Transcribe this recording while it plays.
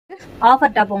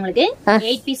Offer top உங்களுக்கு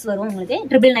 8 piece வரும் உங்களுக்கு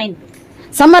 999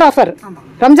 summer offer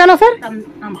Ramzan offer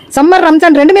summer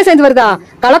Ramzan ரெண்டுமே சேர்ந்து வருதா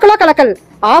கலக்கலா கலக்கல்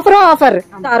ஆஃபர்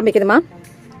ஆரம்பிக்குதுமா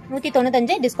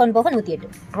 195 டிஸ்கவுண்ட் போக 108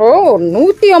 ஓ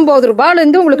 150 ரூபாயில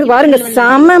இருந்து உங்களுக்கு பாருங்க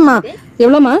சமமா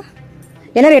எவ்வளவுமா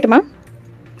என்ன ரேட்டுமா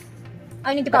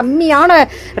கம்மியான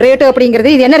ரேட் அப்படிங்கிறது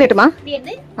இது என்ன ரேட்டுமா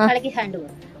இது கலக்கி ஹேண்ட்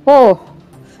ஓ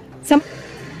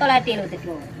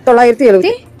 978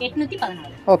 970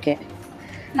 814 ஓகே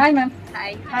ஹாய் மேம்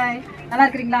ஹாய் நல்லா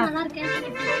இருக்கீங்களா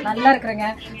நல்லா இருக்கறேங்க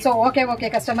சோ ஓகே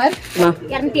கஸ்டமர்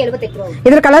 278 ரூபாய்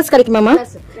இதுல கலர்ஸ் கிடைக்குமாமா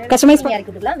கஸ்டமைஸ் பண்ணி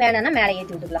விட்டுக்கலாம் வேணாம்னா மேலே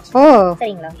ஏத்தி விட்டுக்கலாம் ஓ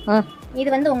சரிங்களா இது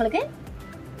வந்து உங்களுக்கு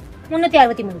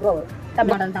 363 ரூபாய்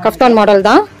வரும் கஃப்தான் மாடல்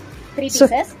தான் 3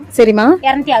 பீசஸ் சரிமா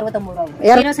 269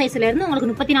 ரூபாய் 0 சைஸ்ல இருந்து உங்களுக்கு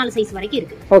 34 சைஸ் வரைக்கும்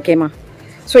இருக்கு ஓகேமா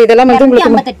சோ இதெல்லாம் வந்து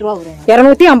உங்களுக்கு 258 ரூபாய்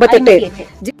வரும்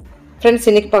 258 ஃப்ரெண்ட்ஸ்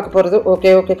இன்னைக்கு பார்க்க போகிறது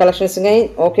ஓகே கலெக்ஷன்ஸுங்க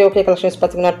ஓகே கலெக்ஷன்ஸ்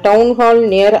பார்த்தீங்கன்னா டவுன் ஹால்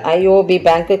நியர் ஐஓபி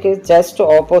பேங்க்குக்கு ஜஸ்ட்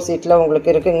ஆப்போசிட்டில் உங்களுக்கு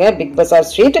இருக்குங்க பிக் பஸார்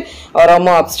ஸ்ட்ரீட்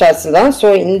ஆராமா அப்ஸ்டார்ஸ் தான் ஸோ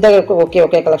இந்த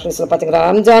ஓகே கலெக்ஷன்ஸில் பார்த்தீங்கன்னா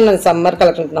ரம்ஜான் அண்ட் சம்மர்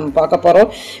கலெக்ஷன்ஸ் நம்ம பார்க்க போகிறோம்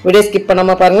வீடியோ ஸ்கிப்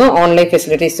பண்ணாமல் பாருங்கள் ஆன்லைன்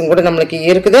ஃபெசிலிட்டிஸும் கூட நம்மளுக்கு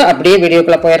இருக்குது அப்படியே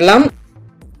வீடியோக்குள்ளே போயிடலாம்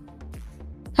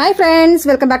hi friends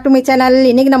welcome back to my channel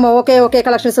இன்னைக்கு நம்ம ஓகே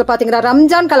கலெக்ஷன்ஸ் பாத்தீங்கன்னா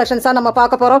ரம்ஜான் கலெக்ஷன்ஸா நம்ம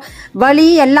பார்க்க போறோம் வழி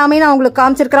எல்லாமே நான் உங்களுக்கு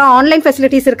காமிச்சிருக்கிறேன் ஆன்லைன்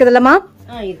ஃபெசிலிட்டிஸ் இருக்குது இல்லமா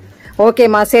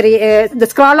ஓகேமா சரி இந்த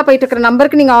ஸ்க்ரால்ல போயிட்டு இருக்கிற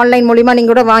நம்பருக்கு நீங்க ஆன்லைன் மூலமா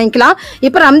நீங்க கூட வாங்கிக்கலாம்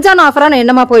இப்ப ரம்ஜான் ஆஃபரா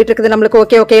என்னமா போயிட்டு இருக்குது நம்மளுக்கு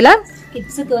ஓகேல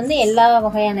கிட்ஸுக்கு வந்து எல்லா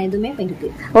வகையான இதுமே இருக்கு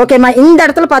ஓகேமா இந்த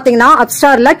இடத்துல பாத்தீங்கன்னா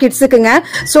அப்ஸ்டார்ல கிட்ஸுக்குங்க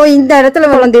சோ இந்த இடத்துல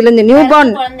குழந்தையில இருந்து நியூ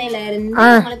பார்ன் குழந்தையில இருந்து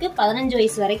உங்களுக்கு 15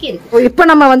 வயசு வரைக்கும் இருக்கு இப்போ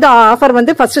நம்ம வந்து ஆஃபர்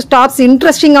வந்து ஃபர்ஸ்ட் டாப்ஸ்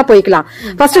இன்ட்ரெஸ்டிங்கா போய்க்கலாம்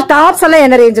ஃபர்ஸ்ட் டாப்ஸ் எல்லாம்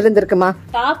என்ன ரேஞ்சில இருந்து இருக்குமா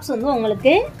டாப்ஸ் வந்து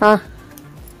உங்களுக்கு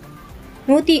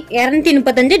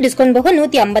 235 டிஸ்கவுண்ட் போக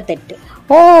 158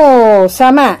 ஓ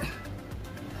செம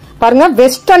பாருங்க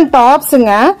வெஸ்டர்ன்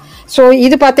டாப்ஸுங்க சோ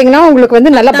இது பாத்தீங்கன்னா உங்களுக்கு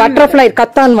வந்து நல்ல butterfly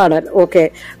kaftan model okay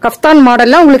kaftan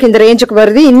மாடல்ல உங்களுக்கு இந்த ரேஞ்சுக்கு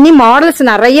வருது இன்னும் மாடல்ஸ்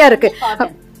நிறைய இருக்கு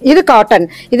இது காட்டன்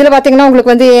இதுல பாத்தீங்கன்னா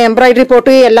உங்களுக்கு வந்து எம்ப்ராய்டரி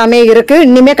போட்டு எல்லாமே இருக்கு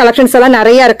இன்னுமே கலெக்ஷன்ஸ் எல்லாம்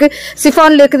நிறைய இருக்கு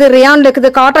சிஃபான்ல இருக்குது ரியான்ல இருக்குது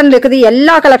காட்டன்ல இருக்குது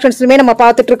எல்லா கலெக்ஷன்ஸுமே நம்ம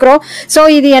பாத்துட்டு இருக்கிறோம் சோ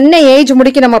இது என்ன ஏஜ்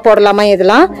முடிக்க நம்ம போடலாமா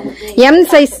இதெல்லாம் எம்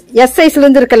சைஸ் எஸ் சைஸ்ல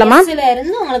இருந்து இருக்கலாமா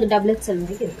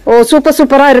ஓ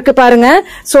சூப்பரா இருக்கு பாருங்க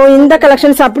சோ இந்த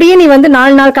கலெக்ஷன்ஸ் அப்படியே நீ வந்து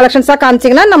 4 நாள் கலெக்ஷன்ஸா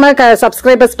காமிச்சீங்கன்னா நம்ம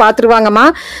சப்ஸ்கிரைபர்ஸ் பாத்துருவாங்கம்மா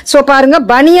சோ பாருங்க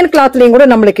பனியன் கிளாத்லயும் கூட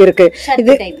நம்மளுக்கு இருக்கு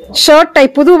இது ஷர்ட்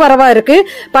டைப் புது வரவா இருக்கு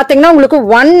பாத்தீங்கன்னா உங்களுக்கு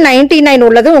 199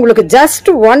 உள்ளது உங்களுக்கு ஜஸ்ட்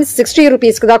 160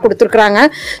 ரூபீஸ்க்கு தான் கொடுத்துருக்காங்க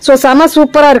சோ செம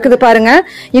சூப்பரா இருக்குது பாருங்க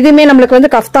இதுமே நம்மளுக்கு வந்து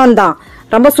கஃப்தான் தான்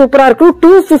ரொம்ப சூப்பரா இருக்கும்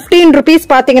 215 ரூபீஸ்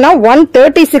பாத்தீங்கன்னா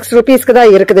 136 ரூபீஸ்க்கு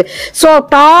தான் இருக்குது சோ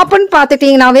டாப்னு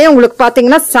பாத்துட்டீங்கன்னாவே உங்களுக்கு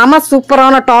பாத்தீங்கன்னா செம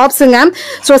சூப்பரான டாப்ஸுங்க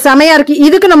சோ செமையா இருக்கு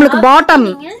இதுக்கு நம்மளுக்கு பாட்டம்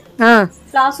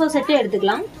பிளாசோ செட்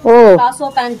எடுத்துக்கலாம் ஓ பிளாசோ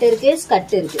பேண்ட்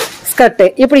இருக்கு ஸ்கர்ட்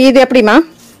இப்படி இது எப்படிமா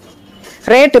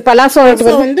ரேட் பலாசோ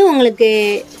வந்து உங்களுக்கு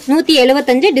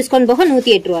 175 டிஸ்கவுண்ட் போக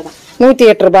 108 ரூபாய் தான்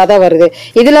 108 ரூபாய் தான் வருது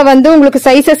இதுல வந்து உங்களுக்கு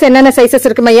சைசஸ் என்னென்ன சைசஸ்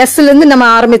இருக்குமா எஸ்ல இருந்து நம்ம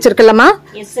ஆரம்பிச்சிருக்கலாமா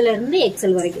எஸ்ல இருந்து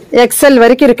எக்ஸ்எல்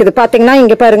வரைக்கும் இருக்குது பாத்தீங்கன்னா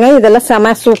இங்க பாருங்க இதெல்லாம்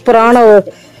செம சூப்பரான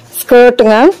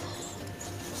ஸ்கர்ட்டுங்க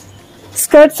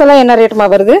ஸ்கர்ட்ஸ் எல்லாம் என்ன ரேட்மா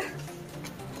வருது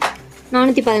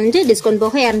 415 டிஸ்கவுண்ட்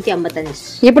போக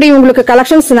 255 இப்படி உங்களுக்கு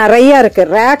கலெக்ஷன்ஸ் நிறைய இருக்கு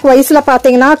ரேக் வைஸ்ல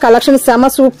பாத்தீங்கன்னா கலெக்ஷன் செம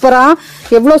சூப்பரா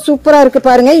எவ்வளவு சூப்பரா இருக்கு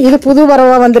பாருங்க இது புது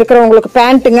வரவா வந்திருக்கிற உங்களுக்கு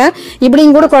பேண்ட்டுங்க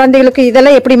இப்படியும் கூட குழந்தைகளுக்கு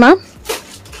இதெல்லாம் எப்படிமா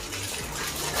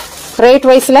ரேட்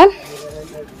வைஸ்ல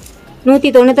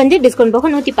 195 டிஸ்கவுண்ட் போக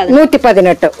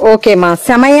 118 ஓகேமா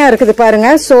செமையா இருக்குது பாருங்க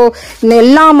சோ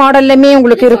எல்லா மாடல்லயுமே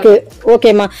உங்களுக்கு இருக்கு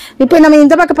ஓகேமா இப்போ நம்ம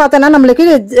இந்த பக்கம் பார்த்தோம்னா நம்மளுக்கு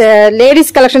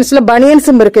லேடிஸ் கலெக்ஷன்ஸ்ல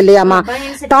பனியன்ஸும் இருக்கு இல்லையாமா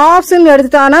டாப்ஸ்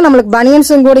எடுத்துட்டானா நம்மளுக்கு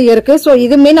பனியன்ஸும் கூட இருக்கு சோ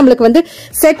இதுமே நம்மளுக்கு வந்து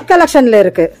செட் கலெக்ஷன்ல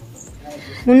இருக்கு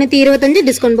 325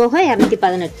 டிஸ்கவுண்ட் போக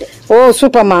 218 ஓ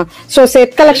சூப்பர்மா சோ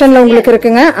செட் கலெக்ஷன்ல உங்களுக்கு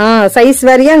இருக்குங்க சைஸ்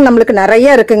வேரியா நம்மளுக்கு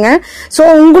நிறைய இருக்குங்க சோ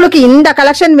உங்களுக்கு இந்த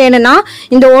கலெக்ஷன் வேணும்னா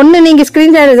இந்த ஒன்னு நீங்க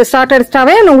ஸ்கிரீன் ஷாட்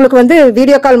எடுத்தாவே உங்களுக்கு வந்து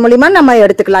வீடியோ கால் மூலமா நம்ம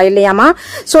எடுத்துக்கலாம் இல்லையாமா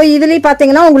சோ இதுலயே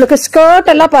பாத்தீங்கன்னா உங்களுக்கு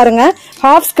ஸ்கர்ட் எல்லாம் பாருங்க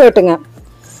ஹாஃப் ஸ்கர்ட்டுங்க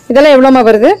இதெல்லாம் எவ்வளவுமா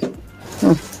வருது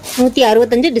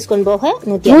 165 டிஸ்கவுண்ட் போக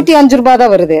 105 ரூபாய்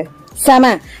தான் வருது செம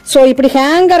சோ இப்படி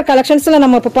ஹேங்கர் கலெக்ஷன்ஸ்ல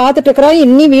நம்ம இப்ப பாத்துட்டு இருக்கிறோம்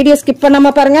இன்னும் வீடியோ ஸ்கிப் பண்ணாம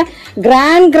பாருங்க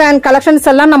கிராண்ட் கலெக்ஷன்ஸ்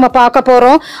எல்லாம் நம்ம பார்க்க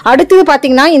போறோம் அடுத்து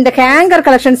பாத்தீங்கன்னா இந்த ஹேங்கர்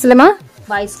கலெக்ஷன்ஸ்லமா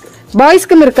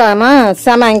பாய்ஸ்க்கும் இருக்காமா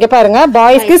செம இங்க பாருங்க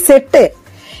பாய்ஸ்க்கு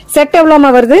செட்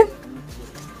எவ்வளவுமா வருது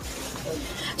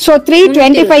சோ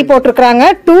 325 போட்டிருக்காங்க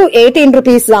 218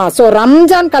 ரூபீஸ் தான் சோ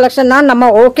ரம்ஜான் கலெக்ஷன் தான்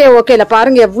நம்ம ஓகேல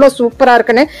பாருங்க எவ்வளவு சூப்பரா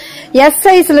இருக்குன்னு எஸ்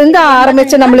சைஸ்ல இருந்து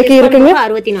ஆரம்பிச்சு நம்மளுக்கு இருக்குங்க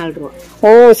 64 ரூபாய்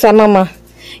ஓ செமமா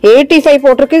 85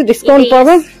 போட்டிருக்கு டிஸ்கவுண்ட்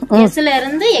போக எஸ்ல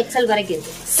இருந்து எக்ஸ்எல் வரைக்கும்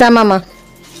இருக்கு செமமா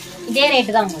இதே ரேட்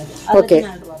தான் உங்களுக்கு ஓகே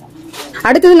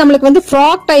அடுத்தது நம்மளுக்கு வந்து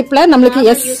ஃப்ராக் டைப்ல நம்மளுக்கு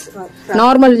எஸ்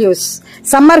நார்மல் யூஸ்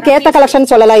சம்மருக்கு ஏத்த கலெக்ஷன்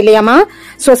சொல்லலாம் இல்லையாமா?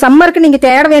 சோ சம்மருக்கு நீங்க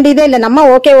தேட வேண்டியதே இல்ல. நம்ம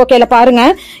ஓகேல பாருங்க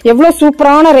எவ்வளவு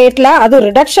சூப்பரான ரேட்ல, அது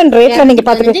ரிடக்ஷன் ரேட்ல நீங்க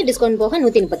பாத்துட்டு டிஸ்கவுண்ட் போக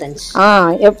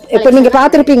 135. இப்ப நீங்க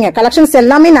பாத்திருப்பீங்க கலெக்ஷன்ஸ்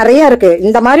எல்லாமே நிறைய இருக்கு.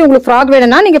 இந்த மாதிரி உங்களுக்கு ஃப்ராக்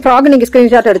வேணும்னா நீங்க ஃப்ராக் நீங்க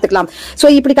ஸ்கிரீன்ஷாட் எடுத்துக்கலாம். சோ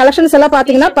இப்படி கலெக்ஷன்ஸ் எல்லாம்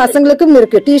பாத்தீங்கன்னா பசங்களுக்கும்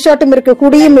இருக்கு, டி-ஷர்ட்டும் இருக்கு,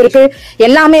 குடியும் இருக்கு,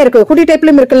 எல்லாமே இருக்கு. குடி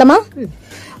டைப்லயும் இருக்குல்லமா?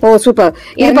 ஓ சூப்பர்.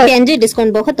 25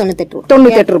 டிஸ்கவுண்ட் போக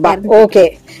 98 ரூபாய். ஓகே,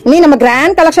 நீ நம்ம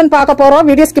கிராண்ட் கலெக்ஷன் பார்க்க போறோம்.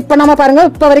 வீடியோ ஸ்கிப் பண்ணாம பாருங்க.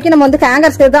 இப்ப வரைக்கும் நம்ம வந்து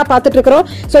ஹேங்கர்ஸ் தான் பாத்துட்டு இருக்கோம்.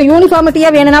 சோ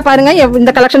யூனிஃபார்மிட்டியா வேணும்னா பாருங்க,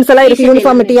 இந்த கலெக்ஷன்ஸ் எல்லாம் இருக்கு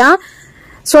யூனிஃபார்மிட்டியா.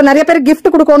 சோ நிறைய பேர் gift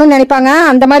கொடுக்கணும்னு நினைப்பாங்க.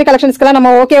 அந்த மாதிரி கலெக்ஷன்ஸ்க்கு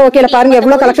நம்ம ஓகேல பாருங்க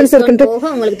எவ்வளவு கலெக்ஷன்ஸ் இருக்குன்னு.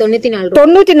 உங்களுக்கு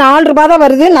 94 ரூபாய் தான்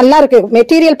வருது. நல்லா இருக்கு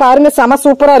மெட்டீரியல் பாருங்க, செம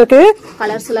சூப்பரா இருக்கு.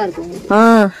 கலர்ஸ் எல்லாம்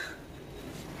இருக்கு.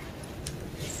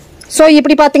 சோ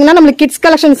இப்படி பாத்தீங்கன்னா நம்மளுக்கு கிட்ஸ்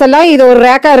கலெக்ஷன்ஸ் எல்லாம் இது ஒரு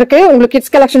ரேக்கா இருக்கு. உங்களுக்கு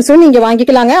கிட்ஸ் கலெக்ஷன்ஸும் நீங்க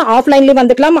வாங்கிக்கலாங்க. ஆஃப்லைன்லயும்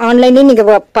வந்துக்கலாம், ஆன்லைன்லயும் நீங்க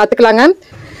பாத்துக்கலாங்க.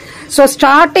 சோ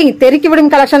ஸ்டார்டிங் தெறிக்கி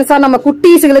விடும் கலெக்ஷன்ஸா நம்ம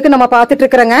குட்டீஸ்களுக்கு நம்ம பாத்துட்டு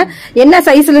இருக்கறங்க. என்ன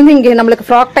சைஸ்ல இருந்து இங்க நம்மளுக்கு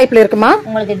ஃப்ராக் டைப்ல இருக்குமா?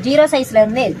 உங்களுக்கு 0 சைஸ்ல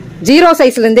இருந்தே 0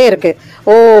 சைஸ்ல இருந்தே இருக்கு.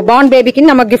 ஓ பார்ன் பேபிக்கு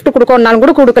நம்ம கிஃப்ட் கொடுக்கணும்னாலும்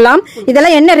கூட கொடுக்கலாம்.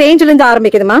 இதெல்லாம் என்ன ரேஞ்சில இருந்து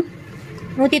ஆரம்பிக்குதுமா?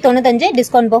 195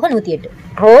 டிஸ்கவுண்ட் போக 108.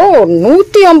 ஓ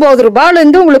 150 ரூபாயில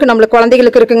இருந்து உங்களுக்கு நம்மளுக்கு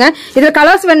குழந்தைகளுக்கு இருக்குங்க. இதுல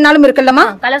கலர்ஸ் வேணாலும் இருக்குல்லமா?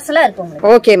 கலர்ஸ் எல்லாம் இருக்கு உங்களுக்கு.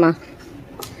 ஓகேமா.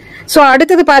 சோ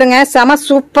அடுத்தது பாருங்க செம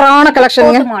சூப்பரான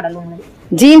கலெக்ஷன் மாடல் உங்களுக்கு.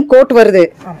 ஜீன் கோட் வருது.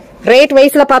 ரேட்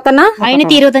வைஸ்ல பார்த்தனா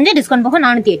 525 டிஸ்கவுண்ட் போக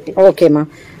 408. ஓகேமா.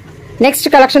 நெக்ஸ்ட்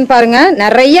கலெக்ஷன் பாருங்க,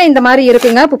 நிறைய இந்த மாதிரி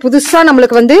இருக்குங்க. இப்ப புதுசா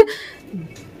நம்மளுக்கு வந்து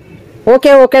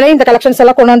ஓகேல இந்த கலெக்ஷன்ஸ்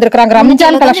எல்லாம் கொண்டு வந்திருக்காங்க.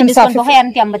 ரம்ஜான் கலெக்ஷன்ஸ் டிஸ்கவுண்ட் போக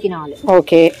 254.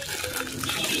 ஓகே,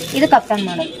 இது கஃப்தான்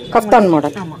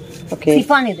மாடல். ஆமா. Okay,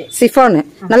 chiffon. இது சிஃபான்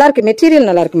நல்லா இருக்கு. மெட்டீரியல்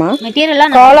நல்லா இருக்குமா?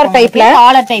 மெட்டீரியல் காலர் டைப்ல.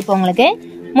 காலர் டைப் உங்களுக்கு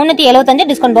 375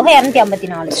 டிஸ்கவுண்ட் போக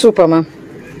 254. சூப்பர்மா.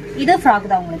 இது ஃப்ராக்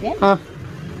தான் உங்களுக்கு.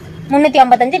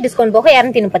 355 டிஸ்கவுண்ட் போக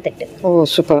 238. ஓ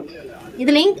சூப்பர்.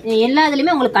 இதுலயும் எல்லா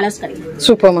இதுலயுமே உங்களுக்கு கலர்ஸ் கிடைக்கும்.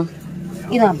 சூப்பர்மா.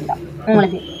 இது அப்படிதான்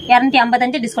உங்களுக்கு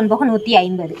 255 டிஸ்கவுண்ட் போக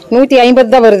 150.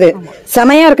 150 தான் வருது.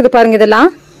 செமையா இருக்குது பாருங்க இதெல்லாம்.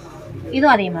 இது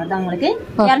அதே மாதிரி தான் உங்களுக்கு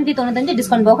 295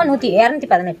 டிஸ்கவுண்ட் போக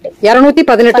 218.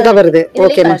 218 தான் வருது.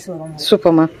 ஓகேமா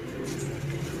சூப்பர்மா.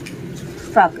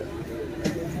 ஃப்ராக்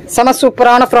செம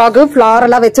சூப்பரான ஃப்ராக்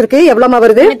ஃபிளாரலா வச்சிருக்கு. எவ்வளவுமா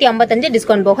வருது? 255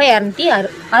 டிஸ்கவுண்ட் போக 268.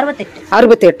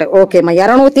 68. ஓகேமா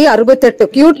 268.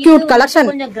 Cute collection.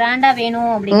 கொஞ்சம் கிராண்டா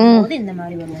வேணும் அப்படிங்கும்போது இந்த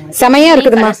மாதிரி வரும். செமையா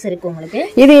இருக்குதுமா. இருக்கு உங்களுக்கு.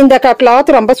 இது இந்த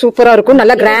கிளாத் ரொம்ப சூப்பரா இருக்கும்.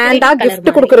 நல்ல கிராண்டா gift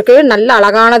கொடுக்கறதுக்கு நல்ல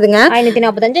அழகானதுங்க.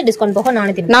 545 டிஸ்கவுண்ட் போக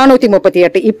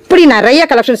 438. இப்படி நிறைய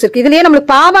கலெக்ஷன்ஸ் இருக்கு. இதுலயே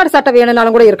நம்மளுக்கு பாவாடை சட்டை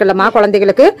வேணும்னாலும் கூட இருக்குல்லமா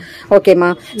குழந்தைகளுக்கு.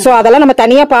 ஓகேமா. சோ அதெல்லாம் நம்ம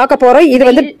தனியா பார்க்க போறோம். இது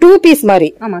வந்து 2 பீஸ்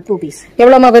மாதிரி. ஆமா 2 பீஸ்.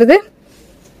 எவ்வளவுமா வருது?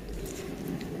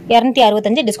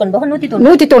 265 டிஸ்கவுண்ட் போக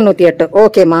 198.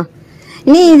 ஓகேமா.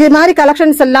 நீ இது மாதிரி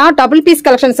கலெக்ஷன்ஸ் எல்லாம் டபுள் பீஸ்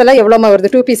கலெக்ஷன்ஸ் எல்லாம் எவ்வளவுமா வருது?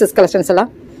 2 பீசஸ் கலெக்ஷன்ஸ் எல்லாம்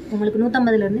உங்களுக்கு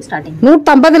 150ல இருந்து ஸ்டார்டிங்.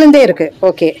 150ல இருந்தே இருக்கு.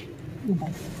 ஓகே.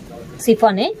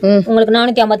 சிஃபான் உங்களுக்கு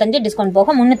 455 டிஸ்கவுண்ட் போக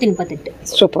 338.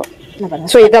 சூப்பர்.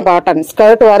 சோ இத பாட்டன்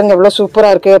ஸ்கர்ட் பாருங்க எவ்வளவு சூப்பரா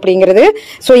இருக்கு அப்படிங்கிறது.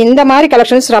 சோ இந்த மாதிரி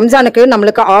கலெக்ஷன்ஸ் ரம்ஜானுக்கு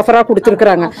நம்மளுக்கு ஆஃபரா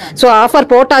கொடுத்திருக்காங்க. சோ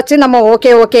ஆஃபர் போட்டாச்சு நம்ம.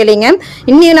 ஓகே இல்லைங்க.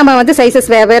 இன்னும் நம்ம வந்து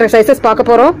சைசஸ் வேற சைசஸ்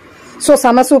பார்க்க போறோம். சோ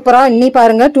செம சூப்பரா இன்னி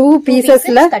பாருங்க 2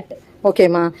 பீசஸ்ல.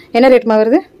 ஓகேமா. என்ன ரேட்மா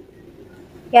வருது?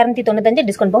 295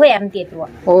 டிஸ்கவுண்ட் போக 208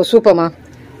 ரூபாய். ஓ சூப்பர்மா.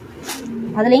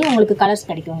 அதுலயும் உங்களுக்கு கலர்ஸ்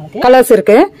கிடைக்கும். உங்களுக்கு கலர்ஸ்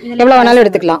இருக்கு, எவ்வளவு வேணாலும்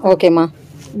எடுத்துக்கலாம். ஓகேமா.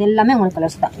 இது எல்லாமே உங்களுக்கு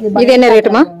கலர்ஸ் தான். இது என்ன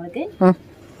ரேட்மா? உங்களுக்கு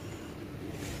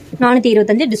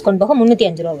 425 டிஸ்கவுண்ட் போக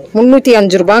 305 ரூபாய்.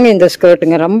 305 ரூபாய்ங்க இந்த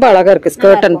ஸ்கர்ட்டுங்க. ரொம்ப அழகா இருக்கு.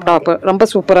 ஸ்கர்ட் அண்ட் டாப் ரொம்ப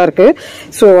சூப்பரா இருக்கு.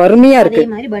 சோ அருமையா இருக்கு.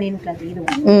 அதே மாதிரி பனியன் கிளாத் இது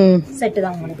செட்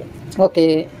தான் உங்களுக்கு. ஓகே.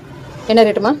 என்ன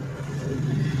ரேட்மா?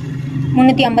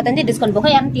 355 டிஸ்கவுண்ட் போக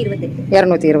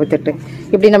 228.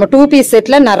 இப்படி நம்ம 2 பீஸ்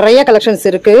செட்ல நிறைய கலெக்ஷன்ஸ்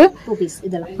இருக்கு. 2 பீஸ்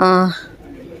இதெல்லாம்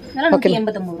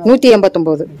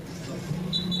 189.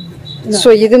 சோ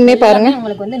இதுமே பாருங்க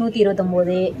உங்களுக்கு வந்து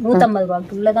 129 150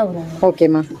 ரூபாய்க்குள்ள தான் வரும்.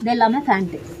 ஓகேமா. இது எல்லாமே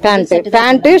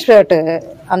பேண்ட் ஷர்ட்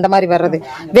அந்த மாதிரி வர்றது.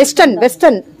 வெஸ்டர்ன்.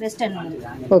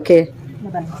 ஓகே.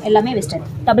 எல்லாமே வெஸ்டர்ன்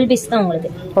டபுள் பீஸ் தான்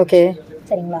உங்களுக்கு. ஓகே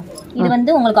சரிங்களா. இது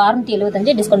வந்து உங்களுக்கு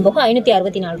 675 டிஸ்கவுண்ட் போக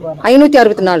 564 ரூபாய்.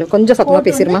 564. கொஞ்சம் சத்தமா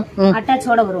பேசிருமா?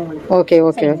 அட்டாச்சோட வரும் உங்களுக்கு.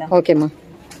 ஓகேமா.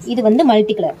 இது வந்து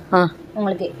மல்டி கலர்.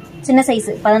 உங்களுக்கு சின்ன சைஸ்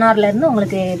 16ல இருந்து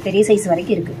உங்களுக்கு பெரிய சைஸ்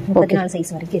வரைக்கும் இருக்கு. 34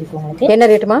 சைஸ் வரைக்கும் இருக்கு உங்களுக்கு. என்ன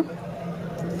ரேட்மா?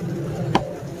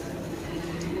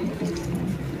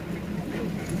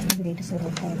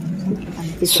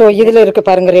 சோ இதுல இருக்கு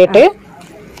பாருங்க ரேட்.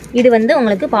 இது வந்து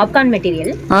உங்களுக்கு பாப்கார்ன்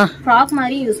மெட்டீரியல். ஃப்ராக்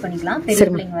மாதிரி யூஸ் பண்ணிக்கலாம். பெரிய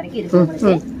பிள்ளைங்க வரைக்கும் இருக்கு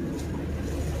உங்களுக்கு.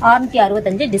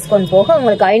 665 டிஸ்கவுண்ட் போக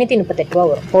உங்களுக்கு 538 ரூபாய்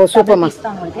வரும். ஓ சூப்பர்மா.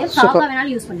 உங்களுக்கு ஃப்ராக்கா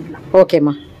வேணாலும் யூஸ் பண்ணிக்கலாம்.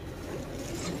 ஓகேமா.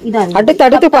 இதான்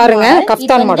அடுத்து பாருங்க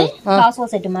கஃப்தான் மாடல். காசோ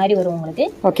செட் மாதிரி வரும் உங்களுக்கு.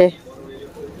 ஓகே.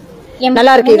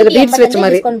 நல்லா இருக்கு. இதுல பீட்ஸ் வச்ச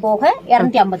மாதிரி டிஸ்கவுண்ட் போக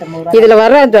 259 இதுல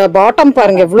வர அந்த பாட்டம்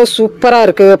பாருங்க எவ்வளவு சூப்பரா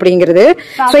இருக்கு அப்படிங்கிறது.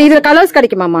 சோ இதுல கலர்ஸ்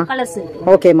கிடைக்குமாமா? கலர்ஸ்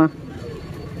ஓகேமா.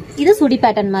 இது சுடி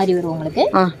பேட்டர்ன் மாதிரி வரும் உங்களுக்கு.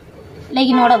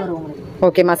 லெகினோட வரும் உங்களுக்கு.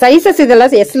 ஓகேமா. சைஸஸ்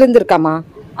இதெல்லாம் எஸ்ல இருந்து இருக்காமா?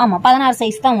 ஆமா 16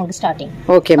 சைஸ் தான் உங்களுக்கு ஸ்டார்டிங்.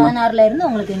 ஓகேமா. 16ல இருந்து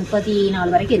உங்களுக்கு 34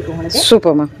 வரைக்கும் இருக்கு உங்களுக்கு.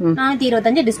 சூப்பர்மா.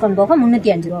 425 டிஸ்கவுண்ட் போக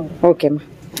 305 ரூபாய் வரும். ஓகேமா.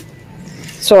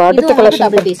 சோ அடுத்த கலெக்ஷன்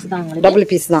டபுள் பீஸ் தான் உங்களுக்கு. டபுள்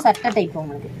பீஸ் தான். சட்டை டைப்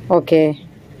உங்களுக்கு. ஓகே.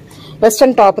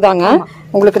 வெஸ்டர்ன் டாப் தாங்க.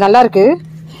 உங்களுக்கு நல்லா இருக்கு.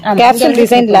 கேப்சூல்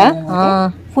டிசைன்ல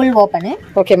ஃபுல் ஓபன்.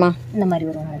 ஓகேமா. இந்த மாதிரி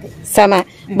வரும் உங்களுக்கு. செம.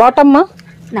 பாட்டம்மா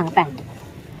நாங்க பேண்ட்.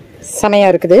 செமையா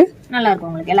இருக்குது. நல்லா இருக்கும்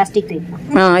உங்களுக்கு. Elastic type.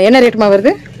 என்ன ரேட்மா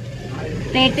வருது?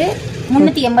 ரேட்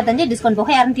 385 டிஸ்கவுண்ட்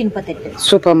போக 238.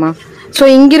 சூப்பர்மா. சோ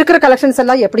இங்க இருக்கிற கலெக்ஷன்ஸ்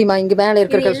எல்லாம் எப்படிமா? இங்க மேல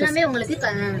இருக்கிற கலெக்ஷன்ஸ் எல்லாமே உங்களுக்கு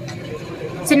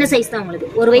சின்ன சைஸ் தான் உங்களுக்கு.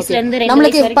 ஒரு வயசுல இருந்து 2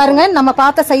 நமக்கு பாருங்க நம்ம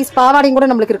பார்த்த சைஸ் பாவாடையும் கூட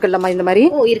நமக்கு இருக்குல்லம்மா இந்த மாதிரி.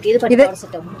 இருக்கு. இது பட்டு பவர்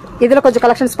செட் ஆகும். இதுல கொஞ்சம்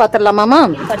கலெக்ஷன்ஸ் பாத்துறலாமாமா?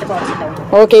 பட்டு பவர் செட் ஆகும்.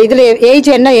 ஓகே. இதுல ஏஜ்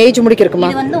என்ன ஏஜ் முடிக்க இருக்குமா?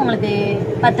 இது வந்து உங்களுக்கு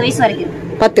 10 வயசு வரைக்கும் இருக்கு.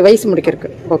 10 வயசு முடிக்க இருக்கு.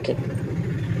 ஓகே.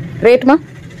 ரேட்மா?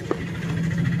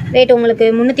 ரேட் உங்களுக்கு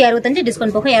 365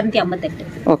 டிஸ்கவுண்ட் போக 258.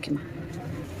 ஓகேமா.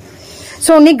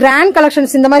 சோ நீ கிராண்ட்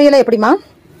கலெக்ஷன்ஸ் இந்த மாதிரி எல்லாம் எப்படிமா?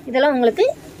 இதெல்லாம் உங்களுக்கு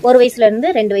ஒரு வயசுல இருந்து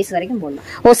 2 வயசு வரைக்கும் போடலாம்.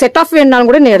 செட் ஆஃப் வேணும்னாலும்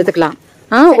கூட நீ எடுத்துக்கலாம்.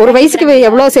 ஒரு வயசுக்கு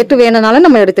எவ்வளவு செட் வேணும்னாலும்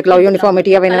நம்ம எடுத்துக்கலாம்.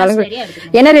 யூனிஃபார்மிட்டியா வேணும்னாலும்.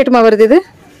 என்ன ரேட்மா வருது இது?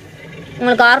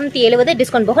 உங்களுக்கு 670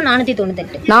 டிஸ்கவுண்ட் போக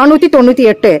 498.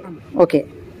 498. ஓகே.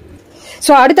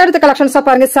 சோ அடுத்த கலெக்ஷன்ஸா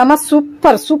பாருங்க. செம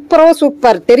சூப்பர்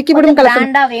சூப்பர் தெறிக்கி விடும்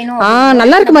கலெக்ஷன்.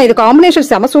 நல்லா இருக்குமா? இது காம்பினேஷன்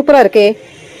செம சூப்பரா இருக்கே.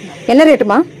 என்ன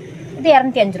ரேட்டுமா? இது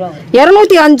 205 ரூபாய்.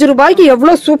 205 ரூபாய்க்கு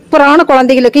எவ்வளவு சூப்பரான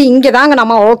குழந்தைகளுக்கு இங்கதாங்க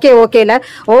நம்ம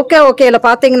ஓகேல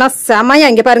பாத்தீங்கன்னா செமையா.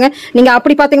 இங்க பாருங்க நீங்க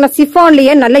அப்படி பாத்தீங்கன்னா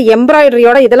சிஃபான்லயே நல்ல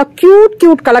எம்ப்ராய்டரியோட இதெல்லாம்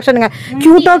கியூட் கலெக்ஷனுங்க.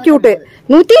 கியூட்.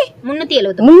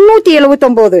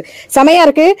 379 செமையா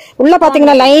இருக்கு. உள்ள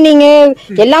பாத்தீங்கன்னா லைனிங்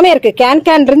எல்லாமே இருக்கு.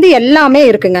 கேன் இருந்து எல்லாமே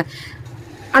இருக்குங்க.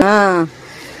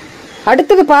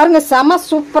 அடுத்தது பாருங்க செம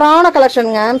சூப்பரான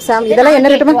கலெக்ஷனுங்க. இதெல்லாம்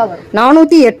என்ன ரேட்டுமா?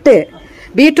 408.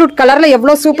 பீட்ரூட் கலர்ல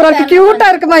எவ்வளவு சூப்பரா இருக்கு. கியூட்டா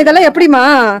இருக்குமா? இதெல்லாம் எப்படிமா?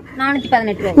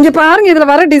 418. இங்க பாருங்க இதுல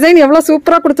வர டிசைன் எவ்வளவு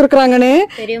சூப்பரா கொடுத்திருக்காங்கன்னு.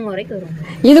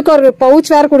 இதுக்கு ஒரு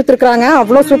பவுச் வேற கொடுத்திருக்காங்க.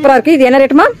 அவ்வளவு சூப்பரா இருக்கு. இது என்ன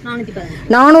ரேட்டுமா?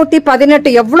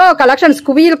 418. எவ்வளவு கலெக்ஷன்ஸ்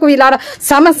குவியலாட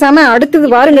செம. அடுத்தது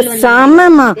பாருங்க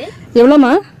செமமா.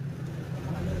 எவ்வளவுமா?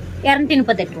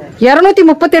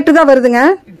 238 தான் வருதுங்க.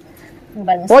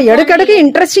 எடுக்க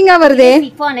இன்ட்ரெஸ்டிங்கா வருதே.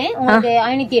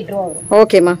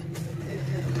 ஓகேமா.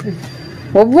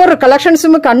 ஒவ்வொரு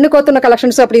கலெக்ஷன்ஸும் கண்ணு கோத்துன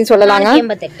கலெக்ஷன்ஸ் அப்படின்னு சொல்லலாங்க.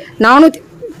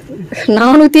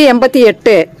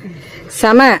 488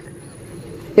 செம.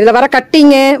 இதுல வர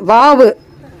கட்டிங்கு வாவு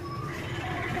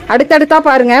அடுத்தடுத்தா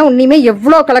பாருங்க. உன்னிமே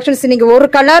எவ்வளவு கலெக்ஷன்ஸ். நீங்க ஒரு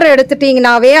கலர்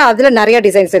எடுத்துட்டீங்கன்னாவே அதுல நிறைய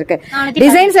டிசைன்ஸ் இருக்கு.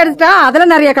 டிசைன்ஸ் எடுத்துட்டா அதுல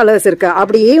நிறைய கலர்ஸ் இருக்கு.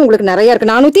 அப்படியே உங்களுக்கு நிறைய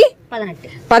இருக்கு.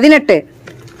 418.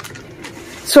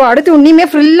 சோ அடுத்து உன்னிமே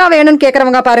ஃபுல்லா வேணும்னு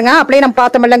கேக்குறவங்க பாருங்க. அப்படியே நம்ம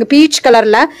பார்த்தோம்ல பீச்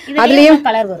கலர்ல அதுலயும்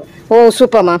கலர் வரும்.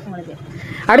 சூப்பர்மா.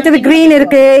 அடுத்தது கிரீன்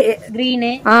இருக்கு.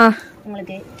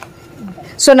 உங்களுக்கு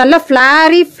சோ நல்ல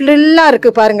ஃபிளாரி ஃபில்லா இருக்கு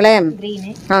பாருங்களேன்.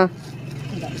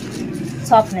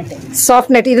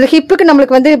 Soft net. இதுல ஹிப்புக்கு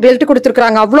நம்மளுக்கு வந்து பெல்ட்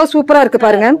கொடுத்துருக்காங்க. அவ்வளவு சூப்பரா இருக்கு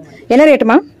பாருங்க. என்ன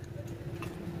ரேட்டுமா?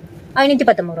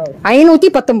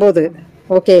 519.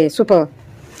 Okay super.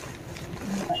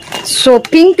 சோ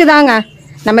பிங்க் தாங்க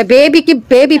நம்ம பேபி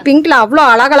பிங்க்ல அவ்வளவு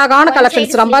அழகழகான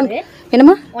கலெக்ஷன்ஸ். ரொம்ப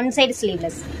என்னமா? One side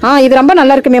sleeveless. இது ரொம்ப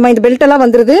நல்லா இருக்குமேமா. இந்த பெல்ட் எல்லாம்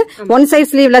வந்துருது. One side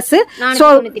sleeveless. சோ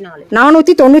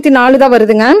 494 தான்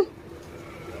வருதுங்க.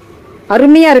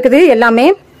 அருமையா இருக்குது எல்லாமே.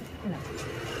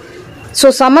 சோ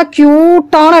செம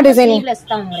கியூட்டான டிசைன்.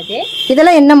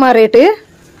 இதெல்லாம் என்னமா ரேட்டு?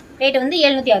 ரேட் வந்து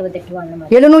 768 ரூபாய்.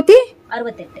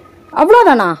 768.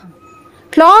 அவ்வளவுதானா?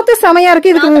 கிளாத் செமையா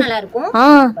இருக்கு. இதுக்கு நல்லா இருக்கும்.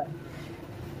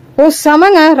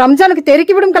 செமங்க. ரம்ஜானுக்கு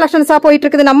தெறிக்கி விடும் கலெக்ஷன்ஸா போயிட்டு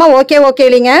இருக்குது. நம்ம ஓகே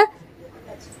இல்லைங்க.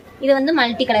 இது வந்து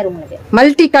மல்டி கலர் உங்களுக்கு.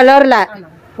 மல்டி கலர்ல.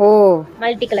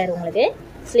 மல்டி கலர் உங்களுக்கு.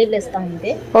 ஸ்லீவ்லெஸ் தான்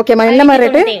இது. ஓகேமா. என்ன மாதிரி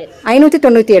ரேட்?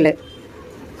 597.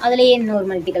 அதுலயே இன்னொரு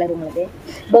மல்டி கலர் உங்களுக்கு.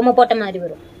 பொம்மை போட்ட மாதிரி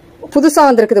வரும். புதுசா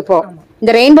வந்திருக்குது இப்போ.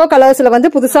 இந்த ரெயின்போ கலர்ஸ்ல வந்து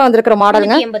புதுசா வந்திருக்கிற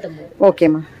மாடலுங்க.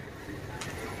 ஓகேமா.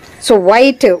 சோ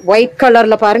ஒயிட்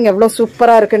கலர்ல பாருங்க எவ்வளவு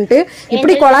சூப்பரா இருக்குன்ட்டு.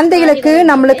 இப்படி குழந்தைகளுக்கு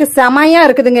நம்மளுக்கு செமையா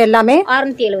இருக்குதுங்க எல்லாமே.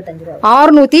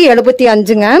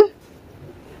 675ங்க.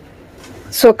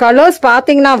 சோ கலர்ஸ்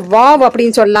பாத்தீங்கன்னா வாவ்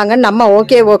அப்படின்னு சொல்லாங்க. நம்ம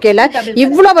ஓகேல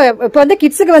இவ்வளவு இப்ப வந்து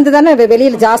கிட்ஸுக்கு வந்து தானே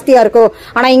வெளியில ஜாஸ்தியா இருக்கும்.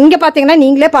 ஆனா இங்க பாத்தீங்கன்னா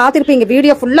நீங்களே பாத்திருப்பீங்க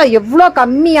வீடியோ ஃபுல்லா எவ்வளவு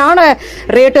கம்மியான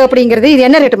ரேட்டு அப்படிங்கறது. இது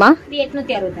என்ன ரேட்டுமா?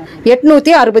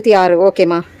 866.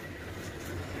 ஓகேமா.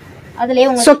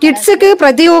 சோ கிட்ஸுக்கு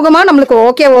பிரதியோகமா நம்மளுக்கு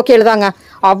ஓகேல தாங்க.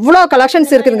 அவ்வளவு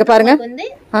கலெக்ஷன்ஸ் இருக்குதுங்க பாருங்க.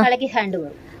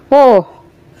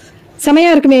 செமையா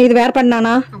இருக்குமே. இது வேர்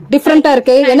பண்ணானா டிஃபரெண்டா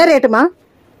இருக்கு. என்ன ரேட்டுமா?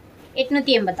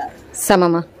 886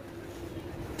 சமமா.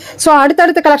 சோ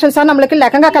அடுத்தடுத்த கலெக்ஷன்ஸா நம்மளுக்கு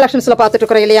லெஹங்கா கலெக்ஷன்ஸ்ல பாத்துட்டு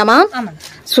இருக்கோம் இல்லையாமா?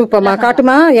 சூப்பர்மா.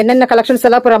 காட்டுமா என்னென்ன கலெக்ஷன்ஸ்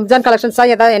எல்லாம் இப்போ ரம்ஜான் கலெக்ஷன்ஸா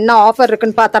ஏதாவது என்ன ஆஃபர்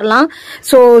இருக்குன்னு பாத்திரலாம்.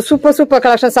 சோ சூப்பர்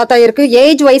கலெக்ஷன்ஸா தான் இருக்கு.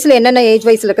 ஏஜ் வைஸ்ல என்னென்ன ஏஜ்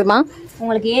வைஸ்ல இருக்குமா?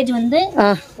 உங்களுக்கு ஏஜ் வந்து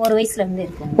 1 வயசுல இருந்து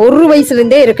இருக்கு. 1 வயசுல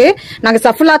இருந்தே இருக்கு. நாங்க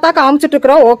சஃபுலா தான் காமிச்சிட்டு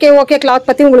இருக்கோம். ஓகே கிளாத்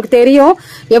பத்தி உங்களுக்கு தெரியும்.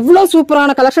 எவ்வளவு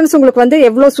சூப்பரான கலெக்ஷன்ஸ் உங்களுக்கு வந்து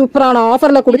எவ்வளவு சூப்பரான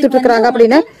ஆஃபர்ல கொடுத்துட்டு இருக்காங்க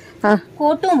அப்படின்னு.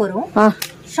 கோட்டும் வரும்,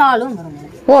 ஷாலும் வரும்.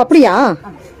 ஓ அப்படியா?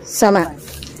 செம.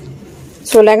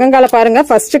 சோ லெஹங்கால பாருங்க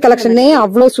ஃபர்ஸ்ட் கலெக்ஷனே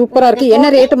அவ்வளவு சூப்பரா இருக்கு. என்ன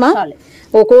ரேட்டுமா?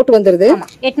 ஓ கோட் வந்துருது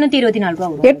 824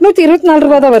 ரூபாய். 824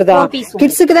 ரூபாய் தான் வருதா?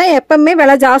 கிட்ஸுக்கு தான் எப்பவுமே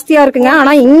விலை ஜாஸ்தியா இருக்குங்க.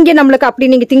 ஆனா இங்க நம்மளுக்கு அப்படி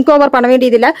நீங்க திங்க் ஓவர் பண்ண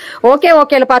வேண்டியது இல்ல.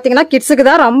 ஓகேல பாத்தீங்கன்னா கிட்ஸுக்கு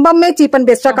தான் ரொம்பவே சீப் அண்ட்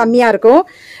பெஸ்டா கம்மியா இருக்கும்.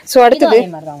 சோ அடுத்தது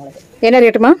என்ன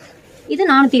ரேட்டுமா? இது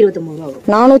 429 ரூபாய்.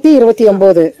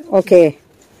 429. Okay.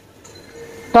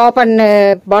 Top and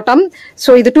bottom.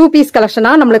 So இது 2 பீஸ்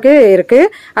கலெக்ஷனா நம்மளுக்கு இருக்கு.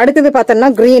 அடுத்தது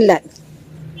பாத்தோம்னா கிரீன்ல.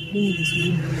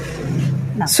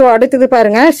 சோ அடுத்தது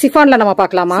பாருங்க சிஃபான்ல நம்ம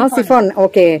பார்க்கலாமா? சிஃபான்.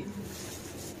 ஓகே.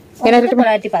 என்ன ரேட்?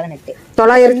 918.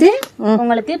 900.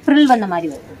 உங்களுக்கு ஃப்ரில் வந்த மாதிரி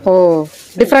வரும். ஓ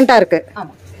டிஃபரண்டா இருக்கு.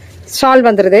 ஆமா. ஷால்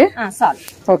வந்துருது. ஷால்.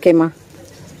 ஓகேமா.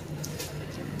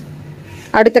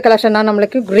 அடுத்த கலெக்ஷன் தான்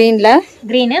நம்மளுக்கு கிரீன்ல.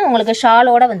 கிரீன் உங்களுக்கு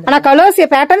ஷாலோட வந்து. ஆனா கலர்ஸ்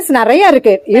பேட்டர்ன்ஸ் நிறைய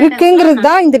இருக்குங்கிறது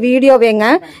தான் இந்த வீடியோவேங்க.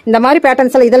 இந்த மாதிரி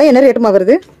பேட்டர்ன்ஸ் எல்லாம் இதெல்லாம் என்ன ரேட்டுமா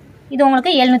வருது? இது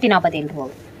உங்களுக்கு 747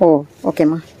 ரூபாய். ஓ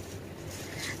ஓகேமா.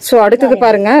 சோ அடுத்தது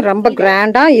பாருங்க ரொம்ப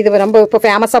கிராண்டா இது ரொம்ப இப்ப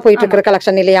ஃபேமஸா போயிட்டு இருக்கிற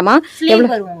கலெக்ஷன் இல்லையாமா? ஸ்லீவ்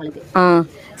வரும் உங்களுக்கு.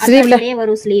 ஸ்லீவ்ல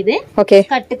வரும் ஸ்லீவ். ஓகே.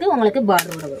 கட்டுக்கு உங்களுக்கு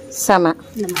பார்டரோட வரும். சம.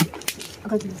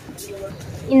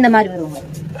 இந்த மாதிரி வரும்.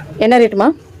 என்ன ரேட்டுமா?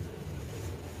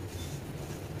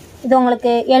 இது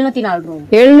உங்களுக்கு 704 ரூபாய்.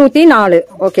 704.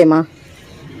 ஓகேமா.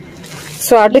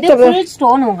 சோ அடுத்து ஃபுல்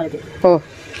ஸ்டோன் உங்களுக்கு. ஓ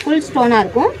ஃபுல் ஸ்டோனா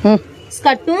இருக்கும்.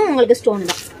 ஸ்கர்ட்டும் உங்களுக்கு ஸ்டோன்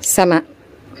தான். சம.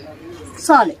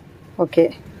 சால். ஓகே.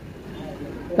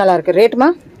 நல்லா இருக்கு. ரேட்மா?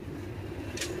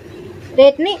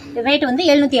 ரேட் வந்து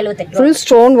 778. Full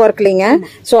stone ஒர்க்லிங்க.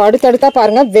 சோ அடுத்தடுத்தா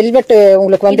பாருங்க வெல்வெட்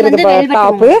உங்களுக்கு வந்துருது.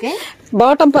 டாப்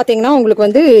பாட்டம் பாத்தீங்கன்னா உங்களுக்கு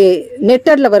வந்து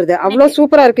நெட்டட்ல வருது. அவ்வளவு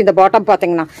சூப்பரா இருக்கு இந்த பாட்டம்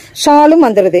பாத்தீங்கன்னா. ஷாலும்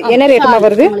வந்துருது. என்ன ரேட்மா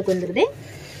வருது? உங்களுக்கு வந்துருது.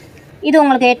 இது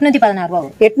உங்களுக்கு 816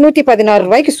 ரூபாய். 816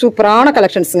 ரூபாய்க்கு சூப்பரான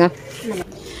கலெக்ஷன்ஸ்ங்க.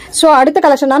 சோ அடுத்த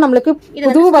கலெக்ஷனா நம்மளுக்கு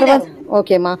புது வரவ.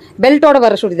 ஓகேமா. பெல்ட்டோட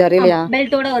வர சுடிதார் இல்லையா?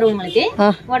 பெல்ட்டோட வரும் உங்களுக்கு.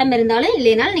 உடம்பு இருந்தாலும்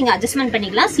இல்லைனாலும் நீங்க அட்ஜஸ்ட்மென்ட்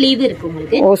பண்ணிக்கலாம். ஸ்லீவ் இருக்கு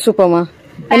உங்களுக்கு. ஓ சூப்பர்மா.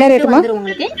 என்ன ரேட்மா?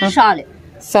 உங்களுக்கு ஷால்.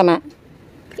 சம.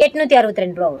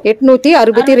 862 ரூபாய்.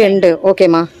 862.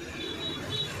 ஓகேமா.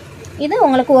 இது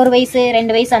உங்களுக்கு 1 வயசு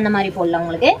 2 வயசு அந்த மாதிரி போடலாம்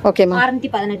உங்களுக்கு. ஓகேமா.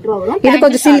 618 ரூபாய் வரும். இது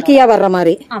கொஞ்சம் சில்கியா வர்ற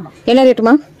மாதிரி. ஆமா. என்ன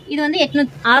ரேட்மா? இது வந்து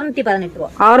 618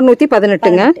 ரூபாய்.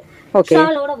 618ங்க. ஓகே.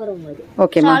 ஷாலோட வரும் உங்களுக்கு.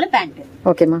 ஓகேமா. Shawl pant.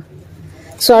 ஓகேமா.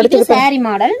 சோ அடுத்து சாரி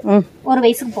மாடல் 1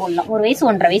 வயசுக்கு போடலாம். 1 வயசு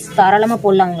 1.5 வயசு தாராளமா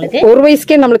போடலாம் உங்களுக்கு. 1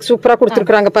 வயசுக்கே நமக்கு சூப்பரா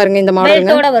கொடுத்திருக்காங்க பாருங்க இந்த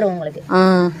மாடலுங்க. பெல்ட்டோட வரும் உங்களுக்கு.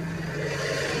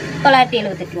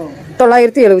 978 ரூபாய்.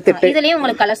 978. இதுலயே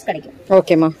உங்களுக்கு கலர்ஸ் கிடைக்கும்.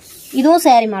 ஓகேமா. இதுவும்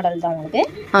சாரி மாடல் தான் உங்களுக்கு.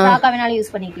 சாக்கா வேணாலும்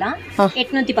யூஸ் பண்ணிக்கலாம்.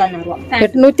 816 ரூபாய்.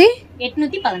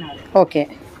 816. ஓகே.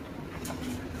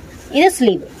 இது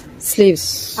ஸ்லீவ்.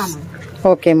 ஸ்லீவ்ஸ். ஆமா.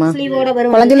 ஓகேமா. ஸ்லீவோட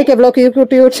வரும். குழந்தைகளுக்கு எவ்வளவு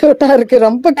கியூட்டா இருக்கு.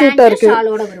 ரொம்ப கியூட்டா இருக்கு.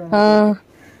 ஷாலோட வரும்.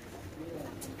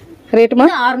 ரேட்மா?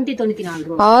 694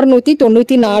 ரூபாய்.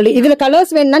 694. இதுல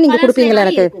கலர்ஸ் வேணும்னா நீங்க கொடுப்பீங்களா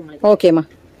எனக்கு? ஓகேமா.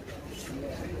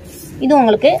 இது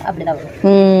உங்களுக்கு அப்படிதான்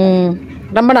வரும்.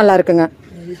 ரொம்ப நல்லா இருக்குங்க.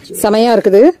 செமையா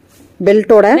இருக்குது.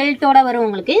 பெல்ட்டோட வரும்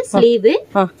உங்களுக்கு. ஸ்லீவ்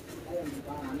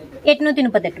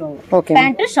 838 ரூபாய். ஓகே.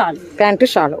 Pant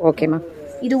shawl. ஓகேமா.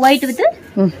 இது ஒயிட் வித்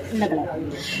இந்த கலர்.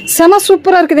 செம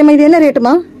சூப்பரா இருக்குதுமா. இது என்ன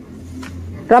ரேட்டுமா?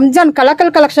 ரம்ஜான்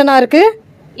கலக்கல் கலெக்ஷனா இருக்கு.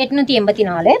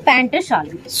 884. Pant shawl.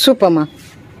 சூப்பர்மா.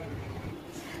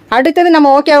 அடுத்தது நம்ம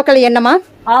ஓகே என்னமா?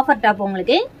 ஆஃபர் டாப்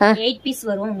உங்களுக்கு 8 பீஸ்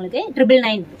வரும் உங்களுக்கு.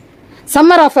 999.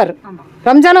 Summer offer.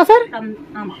 Ramzan offer.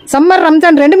 Summer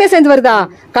Ramzan ரெண்டுமே சேர்ந்து வருதா?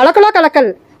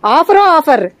 கலக்கல் ஆஃபரும்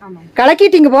ஆஃபர்.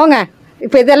 கலக்கிட்டீங்க போங்க.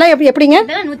 இப்ப இதெல்லாம் எப்படிங்க?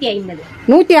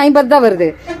 150 தான் வருது.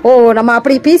 ஓ நம்ம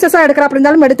அப்படி பீசஸா எடுக்கிறப்ப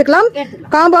இருந்தாலும் எடுத்துக்கலாம்,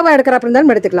 காம்போவா எடுக்கிறப்ப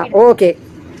இருந்தாலும் எடுத்துக்கலாம். ஓகே.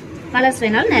 கலர்ஸ்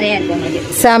வேணாலும் நிறைய இருக்கு உங்களுக்கு.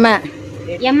 செம.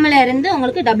 எம்ல இருந்து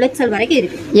உங்களுக்கு XXL வரைக்கும்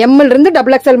இருக்கு. எம்ல இருந்து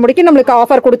XXL முடிக்க நம்மளுக்கு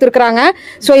ஆஃபர் கொடுத்துருக்காங்க.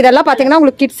 சோ இதெல்லாம் பாத்தீங்கன்னா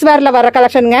உங்களுக்கு கிட்ஸ் வேர்ல வர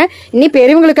கலெக்ஷனுங்க. இனி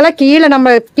பெரியவங்களுக்கு எல்லாம் கீழே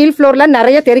நம்ம கீழ் ஃப்ளோர்ல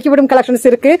நிறைய தெறிக்கி விடும் கலெக்ஷன்ஸ்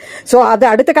இருக்கு. சோ அது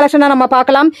அடுத்த கலெக்ஷனா நம்ம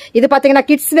பார்க்கலாம். இது பாத்தீங்கன்னா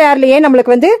கிட்ஸ் வேர்லயே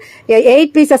நம்மளுக்கு வந்து 8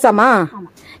 பீசஸ். ஆமா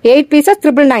 8 பீசஸ்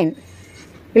 999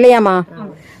 இல்லையாமா?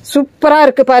 சூப்பரா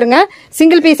இருக்கு பாருங்க.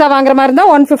 சிங்கிள் பீஸா வாங்குற மாதிரி இருந்தா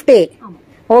 150.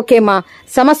 ஓகேமா.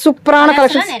 செம சூப்பரான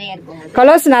கலெக்ஷன்.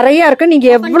 கலர்ஸ் நிறைய இருக்கு. நீங்க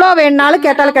எவ்வளவு வேணாலும்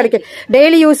கேட்டாலும் கிடைக்கும்.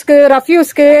 டெய்லி யூஸ்க்கு, ரஃப்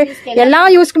யூஸ்க்கு, எல்லா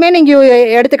யூஸ்க்குமே நீங்க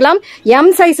எடுத்துக்கலாம்.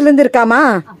 எம் சைஸ்ல இருந்து இருக்காமா?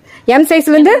 எம்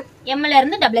சைஸ்ல இருந்து எம்ல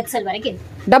இருந்து XXL வரைக்கும்.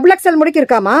 டபுள் எக்ஸ்எல் முடிக்கு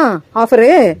இருக்காமா ஆஃபரு?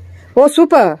 ஓ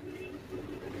சூப்பர்.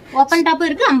 ஓபன் டாப்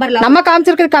இருக்கு, அம்பர்லா. நம்ம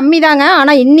காமிச்சிருக்கிறது கம்மி தாங்க,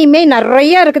 ஆனா இன்னிமே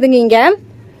நிறைய இருக்குதுங்க இங்க.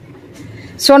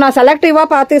 சோ நான் செலக்டிவா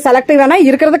பார்த்து செலக்டிவானா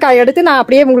இருக்கிறத எடுத்து நான்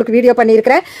அப்படியே உங்களுக்கு வீடியோ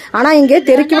பண்ணிருக்கிறேன். ஆனா இங்க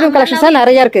தெறிக்கி விடும் கலெக்ஷன்ஸ்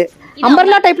நிறைய இருக்கு.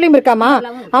 அம்பர்லா டைப்லயும் இருக்காமா?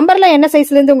 அம்பர்லா என்ன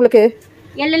சைஸ்ல இருந்து உங்களுக்கு?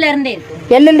 எல்ல இருந்தே இருக்கு.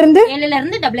 எல்ல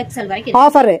இருந்து டபுள் எக்ஸ்எல் வரைக்கும்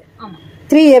ஆஃபர்.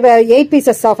 8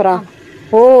 பீசஸ் ஆஃபரா?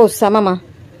 ஓ சமமா.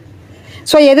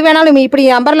 சோ எது வேணாலும் இப்படி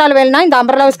அம்பர்லால வேணும்னா இந்த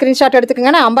அம்பர்லாவை ஸ்கிரீன்ஷாட்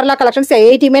எடுத்துக்கங்க. நான் அம்பர்லா கலெக்ஷன்ஸ்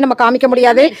 80மே நம்ம காமிக்க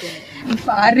முடியாது.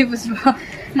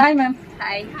 Hi ma'am.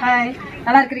 ஹாய்,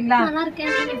 நல்லா இருக்கீங்களா?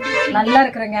 நல்லா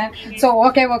இருக்கிறேங்க. சோ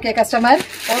ஓகே கஸ்டமர்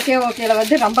ஓகேல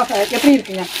வந்து ரொம்ப எப்படி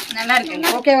இருக்குங்க? நல்லா இருக்குங்க.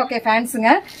 ஓகே ஃபேன்ஸுங்க.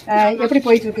 எப்படி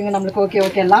போயிட்டு இருக்குங்க நம்மளுக்கு?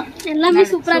 ஓகே எல்லாம் எல்லாமே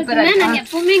சூப்பரா இருக்குங்க. நாங்க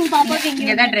எப்பவுமே எங்க பாப்பாக்கு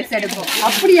இங்க தான் Dress எடுப்போம்.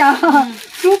 அப்படியா?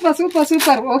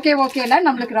 சூப்பர். ஓகேல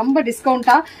நம்மளுக்கு ரொம்ப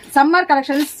டிஸ்கவுண்டா சம்மர்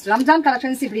கலெக்ஷன்ஸ், ரம்ஜான்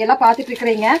கலெக்ஷன்ஸ் இப்படி எல்லாம் பாத்துட்டு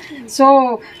இருக்கீங்க. சோ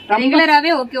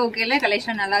ரெகுலராவே ஓகேல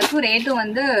கலெக்ஷன் நல்லா இருக்கும். ரேட்டும்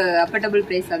வந்து அஃபோர்டபிள்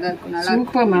பிரைஸா தான் இருக்கும். நல்லா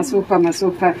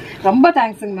சூப்பர். ரொம்ப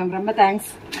தேங்க்ஸ்ங்க மேம், ரொம்ப தேங்க்ஸ்.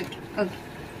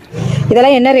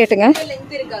 இதெல்லாம் என்ன ரேட்டுங்க?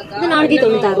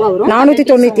 496 ரூபாய் வரும்.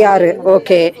 496.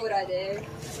 ஓகே.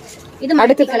 இது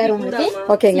மல்டி கலர் உங்களுக்கு.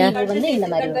 ஓகேங்க. இது வந்து இந்த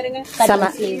மாதிரி வரும். சம.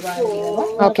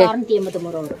 ஓகே. 689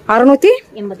 வரும்.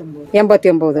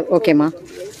 689. ஓகேமா.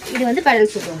 இது வந்து பெடல்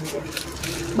சூட் வந்து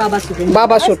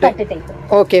பாபா சூட் டைப்.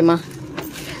 ஓகேமா.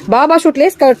 Baba ஷூட்லயே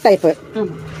skirt type.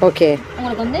 ஓகே.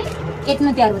 உங்களுக்கு வந்து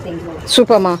 865 ரூபாய்.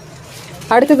 சூப்பர்மா.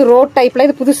 அடுத்தது ரோட் டைப்ல,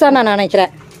 இது புதுசா நான்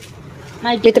நினைக்கிறேன்.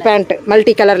 வித் பேண்ட்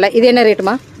மல்டி கலர்ல. இது என்ன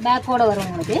ரேட்டுமா? பேக்கோட வரும்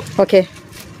உங்களுக்கு. ஓகே.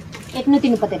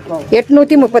 838 ரூபாய்.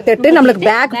 838. நம்மளுக்கு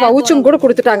பேக் பவுச்சும் கூட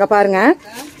கொடுத்துட்டாங்க பாருங்க.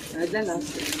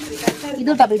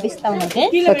 இது டபுள் பீஸ் தான் உங்களுக்கு.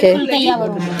 ஓகே. கையா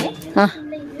வரும் உங்களுக்கு.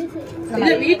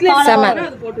 இது வீட்ல சம.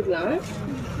 போட்டுக்கலாம்.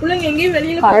 புள்ளைங்க எங்கேயும்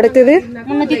வெளியில. அடுத்தது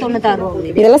 396 ரூபாய்.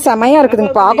 இதெல்லாம் செமையா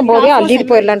இருக்குதுங்க, பாக்கும்போதே அள்ளிட்டு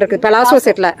போயிடலான்னு இருக்கு. பலாசோ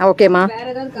செட்ல. ஓகேமா.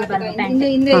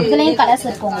 இதுலயும் கலர்ஸ்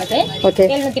இருக்கு உங்களுக்கு. ஓகே.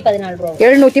 714 ரூபாய்.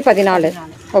 714.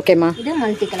 ஓகேமா. இது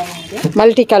மல்டி கலர் உங்களுக்கு.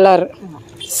 Multi colour.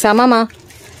 சமமா.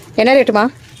 என்ன ரேட்டுமா?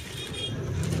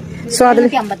 சோ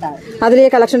அதுலயே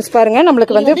கலெக்ஷன்ஸ் பாருங்க.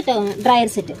 நம்மளுக்கு வந்து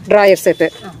டிராயர் செட்.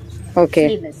 ஓகே.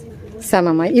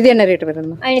 சமமா. இது என்ன ரேட்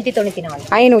வருதுமா? 594.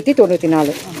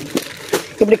 594.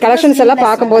 இப்படி கலெக்ஷன்ஸ் எல்லாம்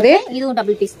பாக்கும்போதே இதுவும்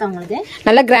டபுள் பீஸ் தான் உங்களுக்கு.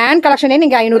 நல்ல கிராண்ட் கலெக்ஷனே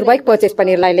நீங்க 500 ரூபாய்க்கு பர்ச்சேஸ்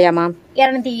பண்ணிடலாம் இல்லையாமா?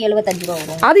 275 ரூபாய்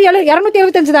வரும். அது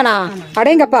 275 தானா?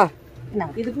 அடேங்கப்பா.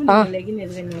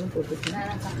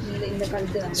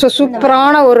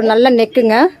 சூப்பரான ஒரு நல்ல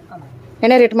நெக்குங்க.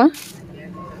 என்ன ரேட்டுமா?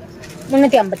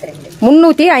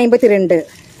 352.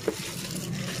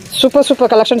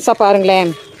 சூப்பர் கலெக்ஷன்ஸா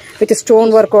பாருங்களேன். வித் ஸ்டோன்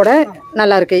ஒர்க்கோட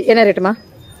நல்லா இருக்கு. என்ன ரேட்டுமா?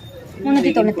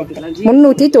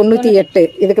 398.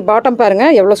 இதுக்கு பாட்டம் பாருங்க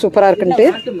எவ்வளவு சூப்பரா இருக்குன்ட்டு.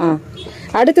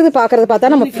 அடுத்தது பாக்குறது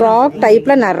பார்த்தா நம்ம ஃப்ராக்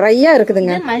டைப்ல நிறைய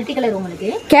இருக்குதுங்க. மல்டி கலர் உங்களுக்கு.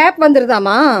 கேப்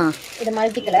வந்துருதாமா? இது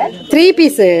மல்டி கலர் 3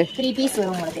 பீஸ்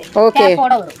வரும் உங்களுக்கு. ஓகே.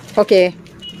 ஓகே.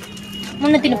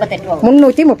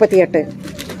 338.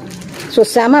 சோ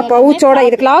செம பவுச்சோட.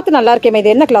 இது கிளாத் நல்லா இருக்கே.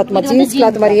 இது என்ன கிளாத்மா? ஜீன்ஸ்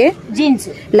கிளாத் மாதிரியே. Jeans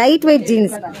light weight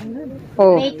jeans. ஓ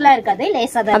வெயிட்லாம் இருக்காது,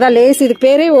 லேஸா தான். அதான் லேஸ். இதுக்கு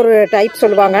பேரே ஒரு டைப்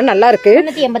சொல்லுவாங்க. நல்லா இருக்கு.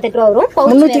 388 ரூபாய் வரும்.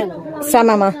 300.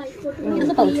 செமமா.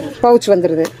 இது பவுச்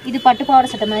வந்துருது. இது பட்டு பாவாடை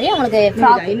சட்டை மாதிரி உங்களுக்கு.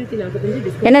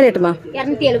 என்ன ரேட்டுமா?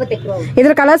 278 ரூபாய்.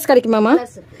 இதுல கலர்ஸ் கிடைக்குமாமா?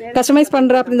 கஸ்டமைஸ்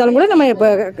பண்ற அப்படி இருந்தாலும் கூட நம்ம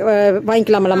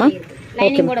வாங்கிக்கலாமலாமா?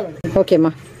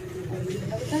 ஓகேமா.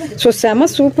 சோ செம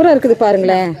சூப்பரா இருக்குது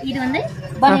பாருங்களேன். இது வந்து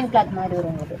பனியன் கிளாத் மாதிரி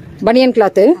வரும் உங்களுக்கு. பனியன்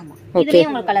கிளாத். ஓகே. இதுலயே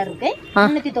உங்களுக்கு கலர் இருக்கு.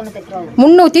 398 ரூபாய்.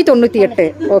 398.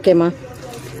 ஓகேமா.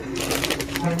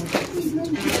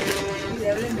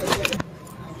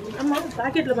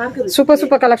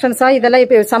 சூப்பர் கலெக்ஷன்ஸா. இதெல்லாம்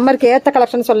இப்ப சம்மருக்கு ஏத்த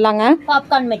கலெக்ஷன் சொல்லலாங்க.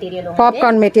 Popcorn material.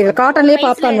 காட்டன்லயே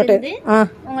popcorn material.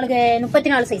 உங்களுக்கு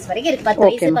 34 சைஸ் வரைக்கும் இருக்கு. 10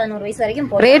 வயசு 11 வயசு வரைக்கும்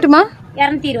போகும். ரேட்டுமா?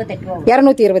 228 ரூபாய்.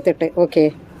 228. ஓகே.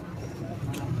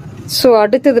 சோ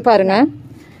அடுத்தது பாருங்க.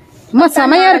 அம்மா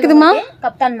செமையா இருக்குதுமா.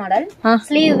 Kaftan model.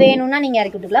 ஸ்லீவ் வேணும்னா நீங்க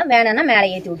இறக்கி விட்டுக்கலாம், வேணாம்னா மேலே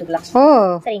ஏத்தி விட்டுக்கலாம். ஓ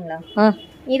சரிங்களா?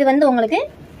 இது வந்து உங்களுக்கு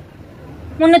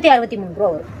 363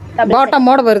 ரூபாய் வரும்.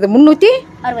 பாட்டமோட வருது.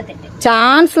 368.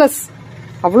 சான்ஸ்லெஸ்.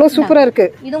 அவ்வளவு சூப்பரா இருக்கு.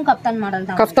 இதுவும் கப்தான் மாடல்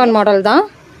தான். கப்தான் மாடல் தான்.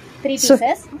 3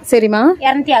 பீசஸ். சரிமா.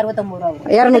 269 ரூபாய் வரும்.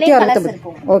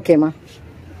 269. ஓகேமா.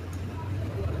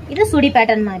 இது சுடி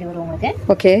பேட்டர்ன் மாதிரி வரும் உங்களுக்கு.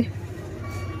 ஓகே.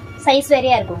 சைஸ்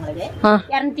வேரியா இருக்கு உங்களுக்கு.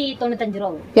 295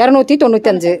 ரூபாய் வரும்.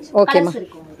 295. ஓகேமா.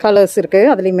 கலர்ஸ் இருக்கு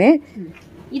அதுலயுமே.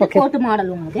 இது கோட்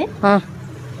மாடல் உங்களுக்கு.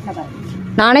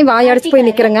 நானே வாயடிச்சு போய்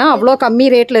நிக்கிறேங்க. அவ்வளோ கம்மி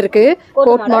ரேட்ல இருக்கு.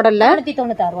 கோட் மாடல்ல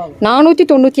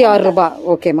 496 ரூபாய்.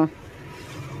 ஓகேமா.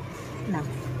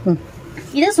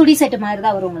 இது சுடி செட் மாதிரி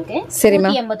தான் வரும் உங்களுக்கு. சரிமா.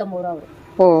 189 ரூபாய் வரும்.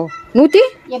 ஓ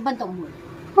 189.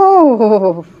 ஓ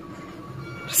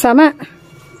செம.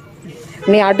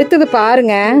 நீ அடுத்தது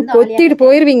பாருங்க, கொத்திட்டு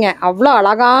போயிருவீங்க. அவ்வளவு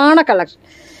அழகான கலெக்ஷன்.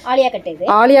 ஆலியா கட் இது.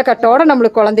 ஆலியா கட்டோட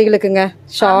நம்மளுக்கு குழந்தைகளுக்குங்க.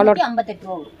 ஷாலோட 658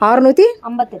 ரூபாய்.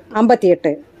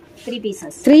 658. 3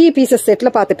 பீசஸ். 3 பீசஸ் செட்ல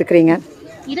பாத்துட்டு இருக்கீங்க.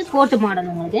 இது கோட் மாடல்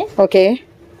உங்களுக்கு. ஓகே.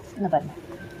 இங்க பாருங்க.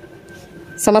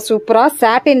 சம சூப்பரா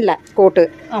சாட்டின்ல கோட்.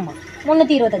 ஆமா.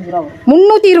 325 ரூபாய்.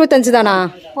 325 தானா?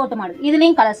 Code model.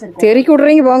 இதுலயும் கலர்ஸ் இருக்கு. தெறிக்கி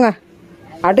விடுறீங்க போங்க.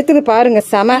 அடுத்தது பாருங்க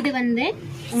சம. இது வந்து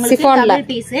உங்களுக்கு டபுள்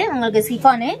பீஸ், உங்களுக்கு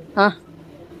சிஃபான்.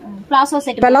 பிளாசோ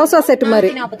செட் மாதிரி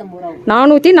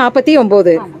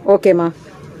 449. ஓகேமா.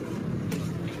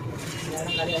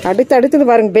 அடுத்தது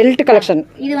பாருங்க பெல்ட் கலெக்ஷன்.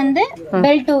 இது வந்து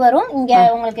பெல்ட் வரும். இங்க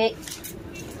உங்களுக்கு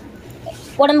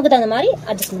உடம்புக்கு தகுந்த மாதிரி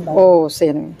அட்ஜஸ்ட்மென்ட் ஆகும். ஓ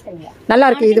சரி, நல்லா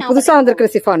இருக்கு. இது புதுசா வந்திருக்கிற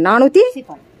சிஃபான்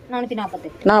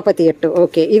 448.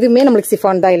 ஓகே. இதுமே நம்மளுக்கு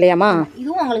சிஃபான் தான் இல்லையாமா?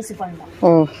 இதுவும் உங்களுக்கு சிஃபான் தான். ஓ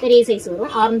பெரிய சைஸ்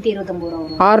வரும். 629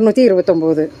 வரும்.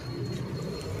 629.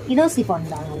 இதுவும் சிஃபான்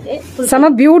தான் உங்களுக்கு. சம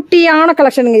பியூட்டியான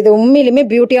கலெக்ஷனுங்க. இது உண்மையிலுமே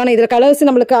பியூட்டியான. இதுல கலர்ஸ்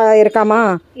நம்மளுக்கு இருக்காமா?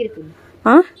 இருக்கு.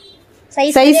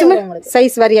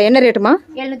 சைஸ் வரியா? என்ன ரேட்டுமா?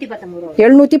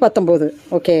 719.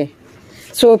 ஓகே.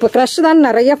 சோ இப்ப கிரஷ் தான்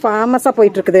நிறைய ஃபேமஸா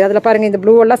போயிட்டு இருக்குது. அதுல பாருங்க இந்த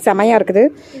ப்ளூ எல்லாம் செமையா இருக்குது.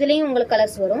 இதுலயும் உங்களுக்கு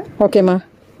கலர்ஸ் வரும். ஓகேமா.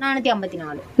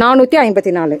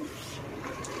 454.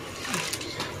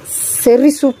 சரி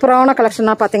சூப்பரான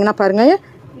கலெக்ஷனா பாத்தீங்கன்னா பாருங்க.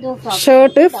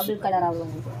 ஷர்ட் டபுள் கலர்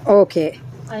ஆகும். ஓகே.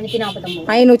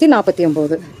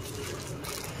 549.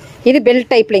 இது பெல்ட்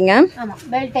டைப்லிங்க. ஆமா,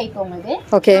 பெல்ட் டைப் உங்களுக்கு.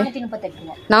 ஓகே.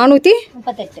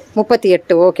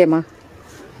 438. ஓகேமா.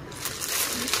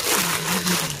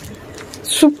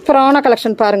 சூப்பரான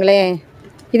கலெக்ஷன் பாருங்களேன்.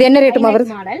 இது என்ன ரேட்டுமா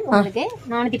வருது? மாடல் உங்களுக்கு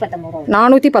 419.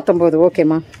 419.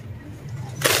 ஓகேமா.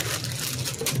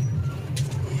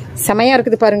 செமையா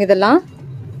இருக்குது பாருங்க. இதெல்லாம்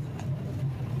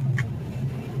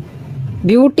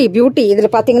பியூட்டி. இதுல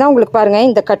பாத்தீங்கன்னா உங்களுக்கு பாருங்க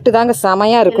இந்த கட்டு தாங்க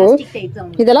செமையா இருக்கும்.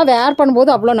 இதெல்லாம் வேர் பண்ணும்போது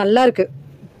அவ்வளவு நல்லா இருக்கு.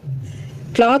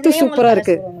 கிளாத் சூப்பரா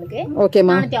இருக்கு.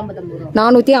 ஓகேமா.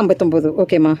 459.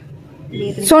 ஓகேமா.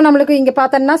 சோ நம்மளுக்கு இங்க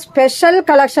பார்த்தோம்னா ஸ்பெஷல்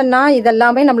கலெக்ஷன்னா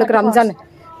இதெல்லாமே நம்மளுக்கு ரம்ஜான்.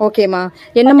 ஓகேமா.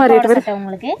 என்னமா ரேட் வருது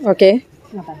உங்களுக்கு? ஓகே.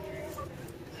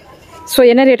 சோ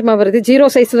என்ன ரேட்மா வருது? 0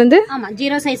 சைஸ்ல இருந்து? ஆமா,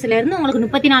 0 சைஸ்ல இருந்து உங்களுக்கு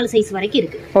 34 சைஸ் வரைக்கும்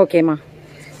இருக்கு. ஓகேமா.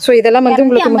 சோ இதெல்லாம் வந்து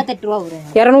உங்களுக்கு 258 ரூபாய் வரும்.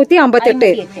 258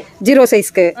 0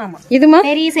 சைஸ்க்கு. இதுமா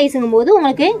பெரிய சைஸ்ங்கும்போது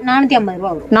உங்களுக்கு 450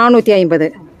 ரூபாய் வரும். 450.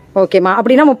 ஓகேமா.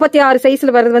 அப்படின்னா 36 சைஸ்ல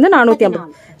வருது வந்து 450.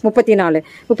 34.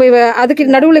 இப்போ அதுக்கு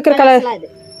நடுவுல இருக்கிற கலர்.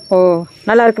 ஓ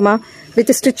நல்லா இருக்குமா.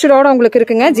 வித் ஸ்டிச்சோட உங்களுக்கு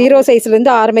இருக்குங்க. 0 சைஸ்ல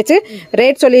இருந்து ஆரம்பிச்சு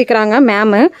ரேட் சொல்லியிருக்காங்க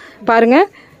மேம் பாருங்க.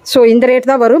 சோ இந்த ரேட்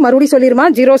தான் வரும். மறுபடியும் சொல்லிருமா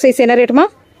 0 சைஸ் என்ன ரேட்டுமா?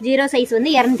 0 சைஸ் வந்து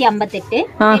 258.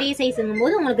 பெரிய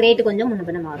சைஸ்ங்கும்போது உங்களுக்கு ரேட் கொஞ்சம்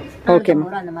முன்னபின்ன மாறும். ஓகேமா.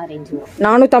 அந்த மாதிரி ரேஞ்ச் வரும்.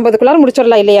 450க்குள்ள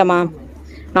முடிச்சிடலாம் இல்லையாமா?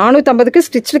 450க்கு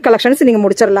ஸ்டிச்டு கலெக்ஷன்ஸ் நீங்க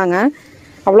முடிச்சிடலாங்க.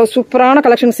 அவ்வளவு சூப்பரான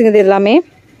கலெக்ஷன்ஸ் இது எல்லாமே.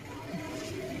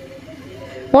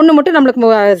 ஒண்ணு மட்டும் நம்மளுக்கு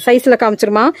சைஸ்ல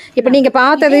காமிச்சிருமா? இப்ப நீங்க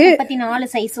பார்த்தது 34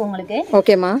 சைஸ் உங்களுக்கு.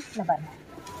 ஓகேமா.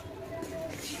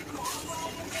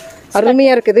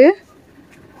 அருமையா இருக்குது.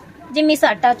 ஜிம்மிஸ்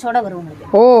அட்டாச்சோட வரும் உங்களுக்கு.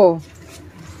 ஓ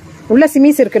உள்ள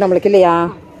சிமிஸ் இருக்கு நம்மளுக்கு இல்லையா?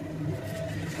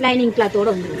 லைனிங் கிளாத்தோட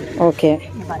வந்துருது. ஓகே.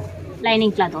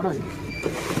 லைனிங் கிளாத்தோட வந்து.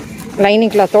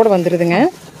 லைனிங் கிளாத்தோட வந்துருதுங்க.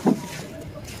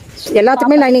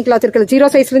 எல்லாத்துக்குமே லைனிங் கிளாத் இருக்கு. 0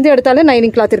 சைஸ்ல இருந்து எடுத்தாலும்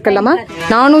லைனிங் கிளாத் இருக்குல்லமா?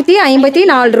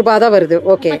 454 ரூபாய் தான் வருது.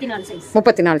 ஓகே.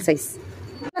 34 சைஸ்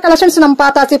கலெக்ஷன்ஸ் நம்ம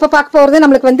பார்த்தாச்சு. இப்ப பார்க்க போறது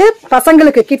நம்மளுக்கு வந்து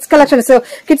பசங்களுக்கு கிட்ஸ் கலெக்ஷன்ஸ்.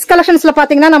 கிட்ஸ் கலெக்ஷன்ஸ்ல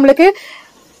பாத்தீங்கன்னா நம்மளுக்கு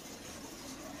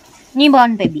நியூ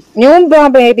பார்ன்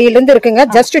பேபில இருந்து இருக்குங்க.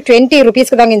 ஜஸ்ட் 20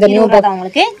 ரூபீஸ்க்கு தாங்க இந்த நியூ பார்ன்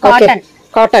உங்களுக்கு.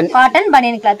 காட்டன்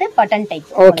பனியன் கிளாத் பட்டன் டைப்.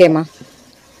 ஓகேமா.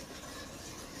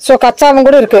 சோ கச்சாவும்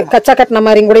கூட இருக்கு. கச்சா கட்டின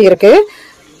மாதிரி கூட இருக்கு.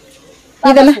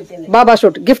 இதெல்லாம் Baba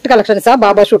shoot gift கலெக்ஷன்ஸா?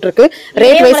 Baba shoot இருக்கு.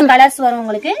 ரேட் வைஸ் கலர்ஸ் வரும்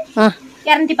உங்களுக்கு.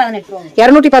 218 ரூபாய்.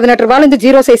 218 ரூபாயில இந்த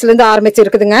 0 சைஸ்ல இருந்து ஆரம்பிச்சு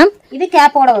இருக்குதுங்க. இது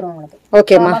கேப்போட வரும் உங்களுக்கு.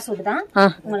 ஓகேமா. பாபா ஷூட் தான்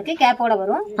உங்களுக்கு. கேப்போட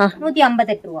வரும்.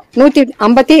 158 ரூபாய்.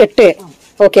 158.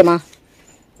 ஓகேமா.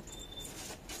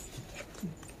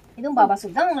 இதுவும் பாபா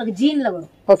ஷூட் தான் உங்களுக்கு. ஜீன்ல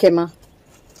வரும். ஓகேமா.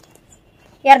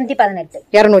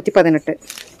 218.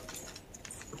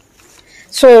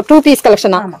 So 2 piece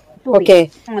கலெக்ஷனா? ஓகே.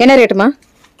 என்ன ரேட்டுமா?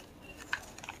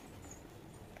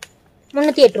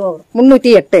 308 ரூபாய்.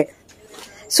 308.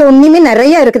 சோ இன்னுமே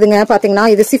நிறைய இருக்குதுங்க. பாத்தீங்கன்னா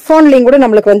இது சிஃபான்லயும் கூட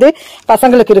நம்மளுக்கு வந்து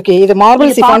பசங்களுக்கு இருக்கு. இது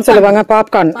மார்பிள் சிஃபான் சொல்லுவாங்க.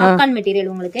 பாப்கார்ன் மெட்டீரியல்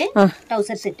உங்களுக்கு.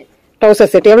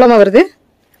 டவுசர் செட் எவ்வளவுமா வருது?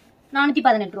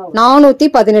 418 ரூபாய்.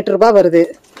 418 ரூபாய் வருது.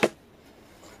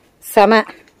 செம.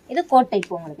 இது கோட் டைப்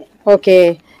உங்களுக்கு. ஓகே.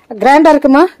 கிராண்டா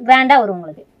இருக்குமா? கிராண்டா வரும்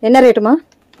உங்களுக்கு. என்ன ரேட்டுமா?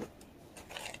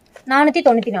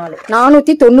 494.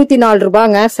 494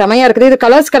 ரூபாங்க. செமையா இருக்குது. இது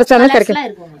கலர்ஸ் கிடைச்சாலும் கிடைக்கும்.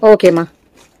 ஓகேமா.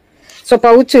 சோ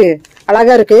பவுச்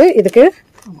அழகா இருக்கு. இதுக்கு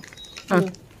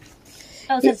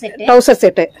டவுசர்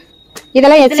செட்.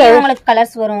 இதெல்லாம் உங்களுக்கு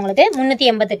கலர்ஸ் வரும் உங்களுக்கு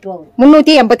 388 ரூபாய் வரும்.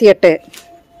 388.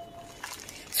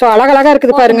 சோ அழகழகா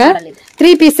இருக்குது பாருங்க.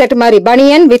 3 பீஸ் செட் மாதிரி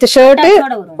பனியன் வித் ஷர்ட்.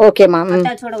 ஓகேமா.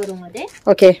 அட்டாச்சோட வரும் அது.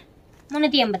 ஓகே.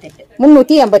 388.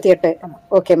 388.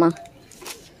 ஓகேமா.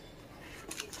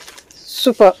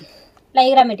 சூப்பர்.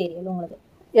 லைக்ரா மெட்டீரியல் உங்களுக்கு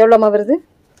எவ்வளவுமா வருது?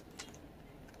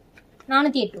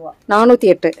 408 ரூபாய்.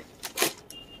 408.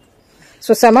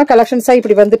 சோ செம கலெக்ஷன்ஸா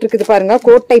இப்படி வந்துட்டு இருக்குது பாருங்க.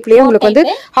 கோட் டைப்லயே உங்களுக்கு வந்து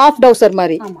ஹாஃப் டவுசர்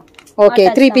மாதிரி. ஓகே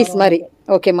 3 பீஸ் மாதிரி.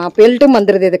 ஓகேமா. பெல்ட்டும்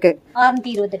வந்துருது இதுக்கு.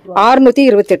 628 ரூபாய்.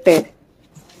 628.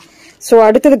 சோ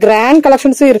அடுத்து கிராண்ட்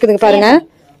கலெக்ஷன்ஸும் இருக்குதுங்க பாருங்க.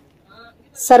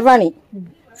 சர்வாணி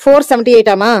 478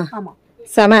 ஆமா? ஆமா.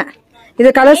 செம. இது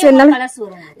கலர்ஸ் வேணாலும்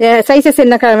சைஸஸ்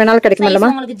என்ன வேணாலும் கிடைக்குமா?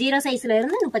 உங்களுக்கு 0 சைஸ்ல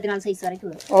இருந்து 34 சைஸ்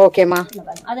வரைக்கும் வரும். ஓகேமா.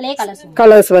 அதுலயே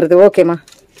கலர்ஸ் வருது. ஓகேமா.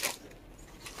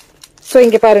 சோ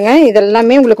இங்க பாருங்க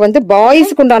இதெல்லாமே உங்களுக்கு வந்து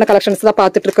பாய்ஸ்க்கு உண்டான கலெக்ஷன்ஸ் தான்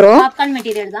பாத்துட்டு இருக்கோம். பாப்கார்ன்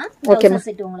மெட்டீரியல் தான். ஓகேமா.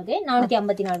 செட் உங்களுக்கு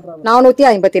 454 ரூபாய்.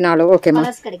 454. ஓகேமா.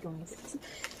 கலர்ஸ் கிடைக்கும் உங்களுக்கு.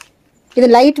 இது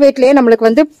லைட் வெயிட்லயே நமக்கு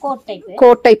வந்து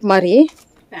கோட் டைப் மாதிரி.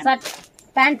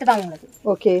 பேண்ட் தான் உங்களுக்கு.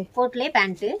 ஓகே. கோட்லயே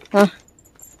பேண்ட்.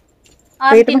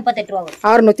 638 ரூபாய்.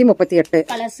 638.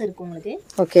 கலர்ஸ் இருக்கு உங்களுக்கு.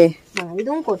 ஓகே.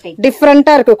 இதுவும் கோட் டைப்.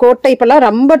 டிஃபரண்டா இருக்கு. கோட் டைப் எல்லாம்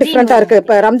ரொம்ப டிஃபரண்டா இருக்கு.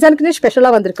 இப்ப ரம்ஜானுக்கு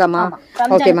ஸ்பெஷலா வந்திருக்காமா?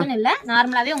 ஓகேமா. இல்ல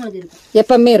நார்மலாவே உங்களுக்கு இருக்கு.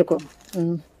 எப்பவுமே இருக்கும்.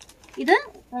 இது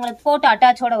உங்களுக்கு கோட்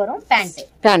அட்டாச்சோட வரும்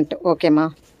பேண்ட். ஓகேமா.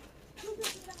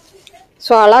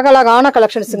 சோ அழகழகான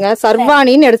கலெக்ஷன்ஸ்ங்க.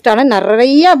 சர்வானின்னு எடுத்துட்டானே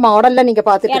நிறைய மாடல்ல நீங்க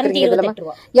பாத்துட்டு இருக்கீங்க. இதெல்லாம்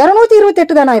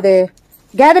 228 தானா இது?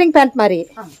 கேதரிங் பேண்ட் மாதிரி.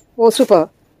 ஓ சூப்பர்.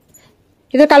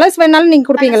 இது கலர்ஸ் வேணாலும் நீங்க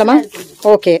கொடுப்பீங்களா?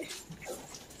 ஓகே.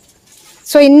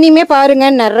 சோ இன்னிமே பாருங்க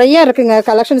நிறைய இருக்குங்க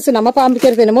கலெக்ஷன்ஸ். நம்ம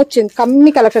காமிக்கிறது என்னமோ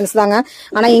கம்மி கலெக்ஷன்ஸ் தாங்க.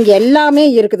 ஆனா இங்க எல்லாமே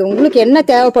இருக்குது. உங்களுக்கு என்ன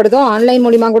தேவைப்படுதோ ஆன்லைன்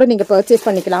மூலியமா கூட நீங்க பர்ச்சேஸ்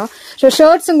பண்ணிக்கலாம். சோ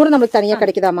ஷர்ட்ஸும் கூட நமக்கு தனியா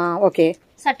கிடைக்குதாமா? ஓகே.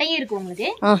 சட்டையும் இருக்கு உங்களுக்கு.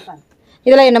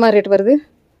 இதெல்லாம் என்ன மாதிரி ரேட் வருது?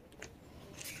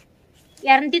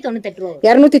 298 ரூபாய்.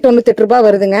 298 ரூபாய்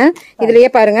வருதுங்க. இதுலயே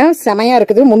பாருங்க செமையா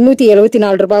இருக்குது.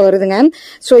 374 ரூபாய் வருதுங்க.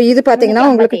 சோ இது பாத்தீங்கன்னா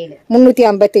உங்களுக்கு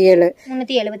 357.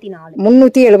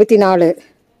 374.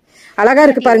 அழகா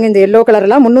இருக்கு பாருங்க இந்த எல்லோ கலர்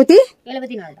எல்லாம்.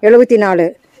 374.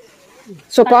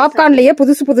 சோ பாப்கார்ன்லயே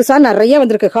புதுசா நிறைய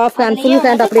வந்திருக்கு. ஹாஃப் ஹேண்ட், ஃபுல்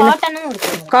ஹேண்ட் அப்படின்னு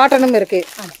காட்டனும் இருக்கு.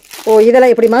 ஓ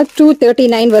இதெல்லாம் எப்படிமா?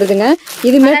 239 வருதுங்க.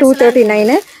 இதுமே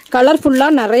 239. கலர்ஃபுல்லா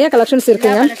நிறைய கலெக்ஷன்ஸ்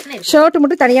இருக்குங்க. ஷர்ட்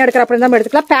மட்டும் தனியா எடுக்கிறப்ப இருந்தாலும்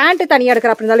எடுத்துக்கலாம். பேண்ட் தனியா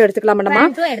எடுக்கிறப்ப இருந்தாலும் எடுத்துக்கலாமா?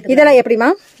 இதெல்லாம் எப்படிமா?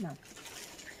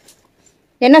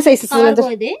 என்ன சைஸஸ்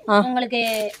உங்களுக்கு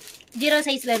 0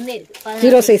 சைஸ்ல இருந்து இருக்கு.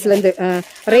 0 சைஸ்ல இருந்து.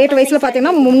 ரேட் வைஸ்ல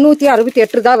பாத்தீங்கன்னா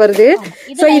 368 தான் வருது.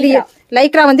 சோ இது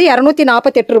லைக்ரா வந்து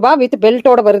 248 ரூபாய் வித்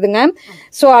பெல்ட்டோட வருதுங்க.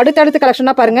 சோ அடுத்தடுத்த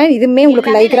கலெக்ஷனா பாருங்க. இதுமே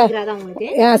உங்களுக்கு லைக்ரா.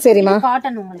 சரிமா.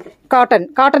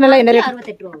 காட்டன் எல்லாம் என்ன ரேட்?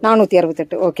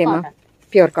 468. ஓகேமா.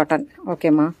 Pure cotton.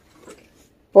 ஓகேமா.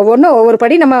 ஒவ்வொரு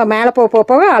படி நம்ம மேல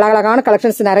போக அழகழகான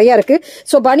கலெக்ஷன்ஸ் நிறைய இருக்கு.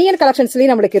 சோ பனியன்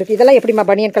கலெக்ஷன்ஸ்லயும் நம்மளுக்கு இருக்கு. இதெல்லாம் எப்படிமா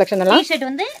பனியன் கலெக்ஷன் எல்லாம்? டி-ஷர்ட்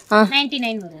வந்து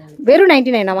 99 வரும். வெறும்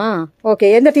 99ஆமா? ஓகே.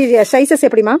 எந்த சைஸஸ்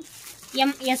எப்படிமா?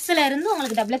 S ல இருந்து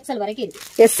உங்களுக்கு டபுள் XL வரைக்கும் இருக்கு.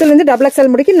 S ல இருந்து டபுள் XL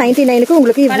முடிக்கு 99க்கு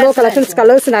உங்களுக்கு இவ்ளோ கலெக்ஷன்ஸ்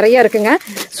கலர்ஸ் நிறைய இருக்குங்க.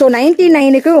 சோ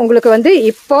 99க்கு உங்களுக்கு வந்து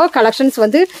இப்போ கலெக்ஷன்ஸ்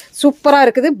வந்து சூப்பரா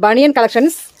இருக்குது. பனியன்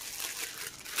கலெக்ஷன்ஸ்.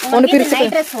 ஒன்னு பிரிச்சு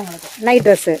நைட்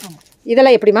Dress.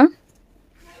 இதெல்லாம் எப்படிமா?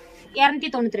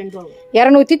 292 வரும்.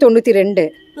 292.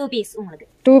 2 பீஸ் உங்களுக்கு.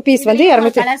 2 பீஸ் வந்து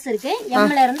 200 கலர்ஸ் இருக்கு.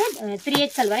 M ல இருந்து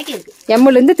 3XL வரைக்கும் இருக்கு. M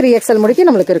ல இருந்து 3XL முடிக்கு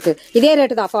நமக்கு இருக்கு. இதே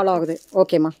ரேட் தான் ஃபாலோ ஆகுது.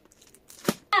 ஓகேமா.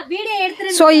 வீடியோ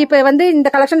எடுத்து சோ இப்போ வந்து இந்த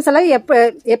கலெக்ஷன்ஸ் எல்லாம்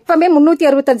எப்பவுமே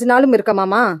 365 நாளும்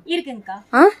இருக்கமாமா?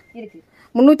 இருக்குங்கக்கா. இருக்கு.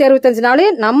 365 நாள்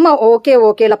நம்ம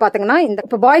ஓகேல பாத்தீங்கன்னா இந்த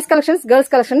இப்போ பாய்ஸ் கலெக்ஷன்ஸ்,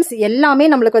 கேர்ள்ஸ் கலெக்ஷன்ஸ் எல்லாமே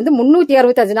நம்மளுக்கு வந்து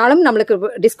 365 நாளும் நம்மளுக்கு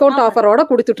டிஸ்கவுண்ட் ஆஃபரோட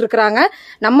கொடுத்துட்டு இருக்காங்க.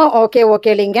 நம்ம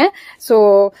ஓகேலிங்க. சோ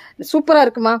சூப்பரா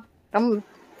இருக்குமா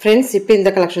ஃப்ரெண்ட்ஸ். இப்போ இந்த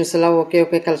கலெக்ஷன்ஸ் எல்லாம் ஓகே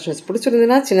கலெக்ஷன்ஸ்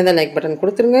பிடிச்சிருந்ததுன்னா சின்னதாக லைக் பட்டன்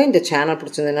கொடுத்துருங்க. இந்த சேனல்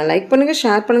பிடிச்சிருந்ததுன்னா லைக் பண்ணுங்க,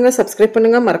 ஷேர் பண்ணுங்க, சப்ஸ்கிரைப்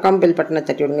பண்ணுங்க, மறக்காம பெல் பட்டனை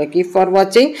தட்டி விடுங்க. கீப் ஃபார்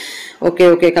வாட்சிங்.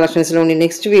 ஓகே கலெக்ஷன்ஸ்ல ஒன்று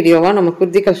நெக்ஸ்ட் வீடியோவா நம்ம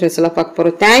குர்தி கலெக்ஷன்ஸ் எல்லாம் பார்க்க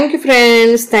போறோம். Thank you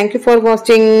friends. தேங்க்யூ ஃபார்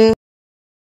வாட்சிங்.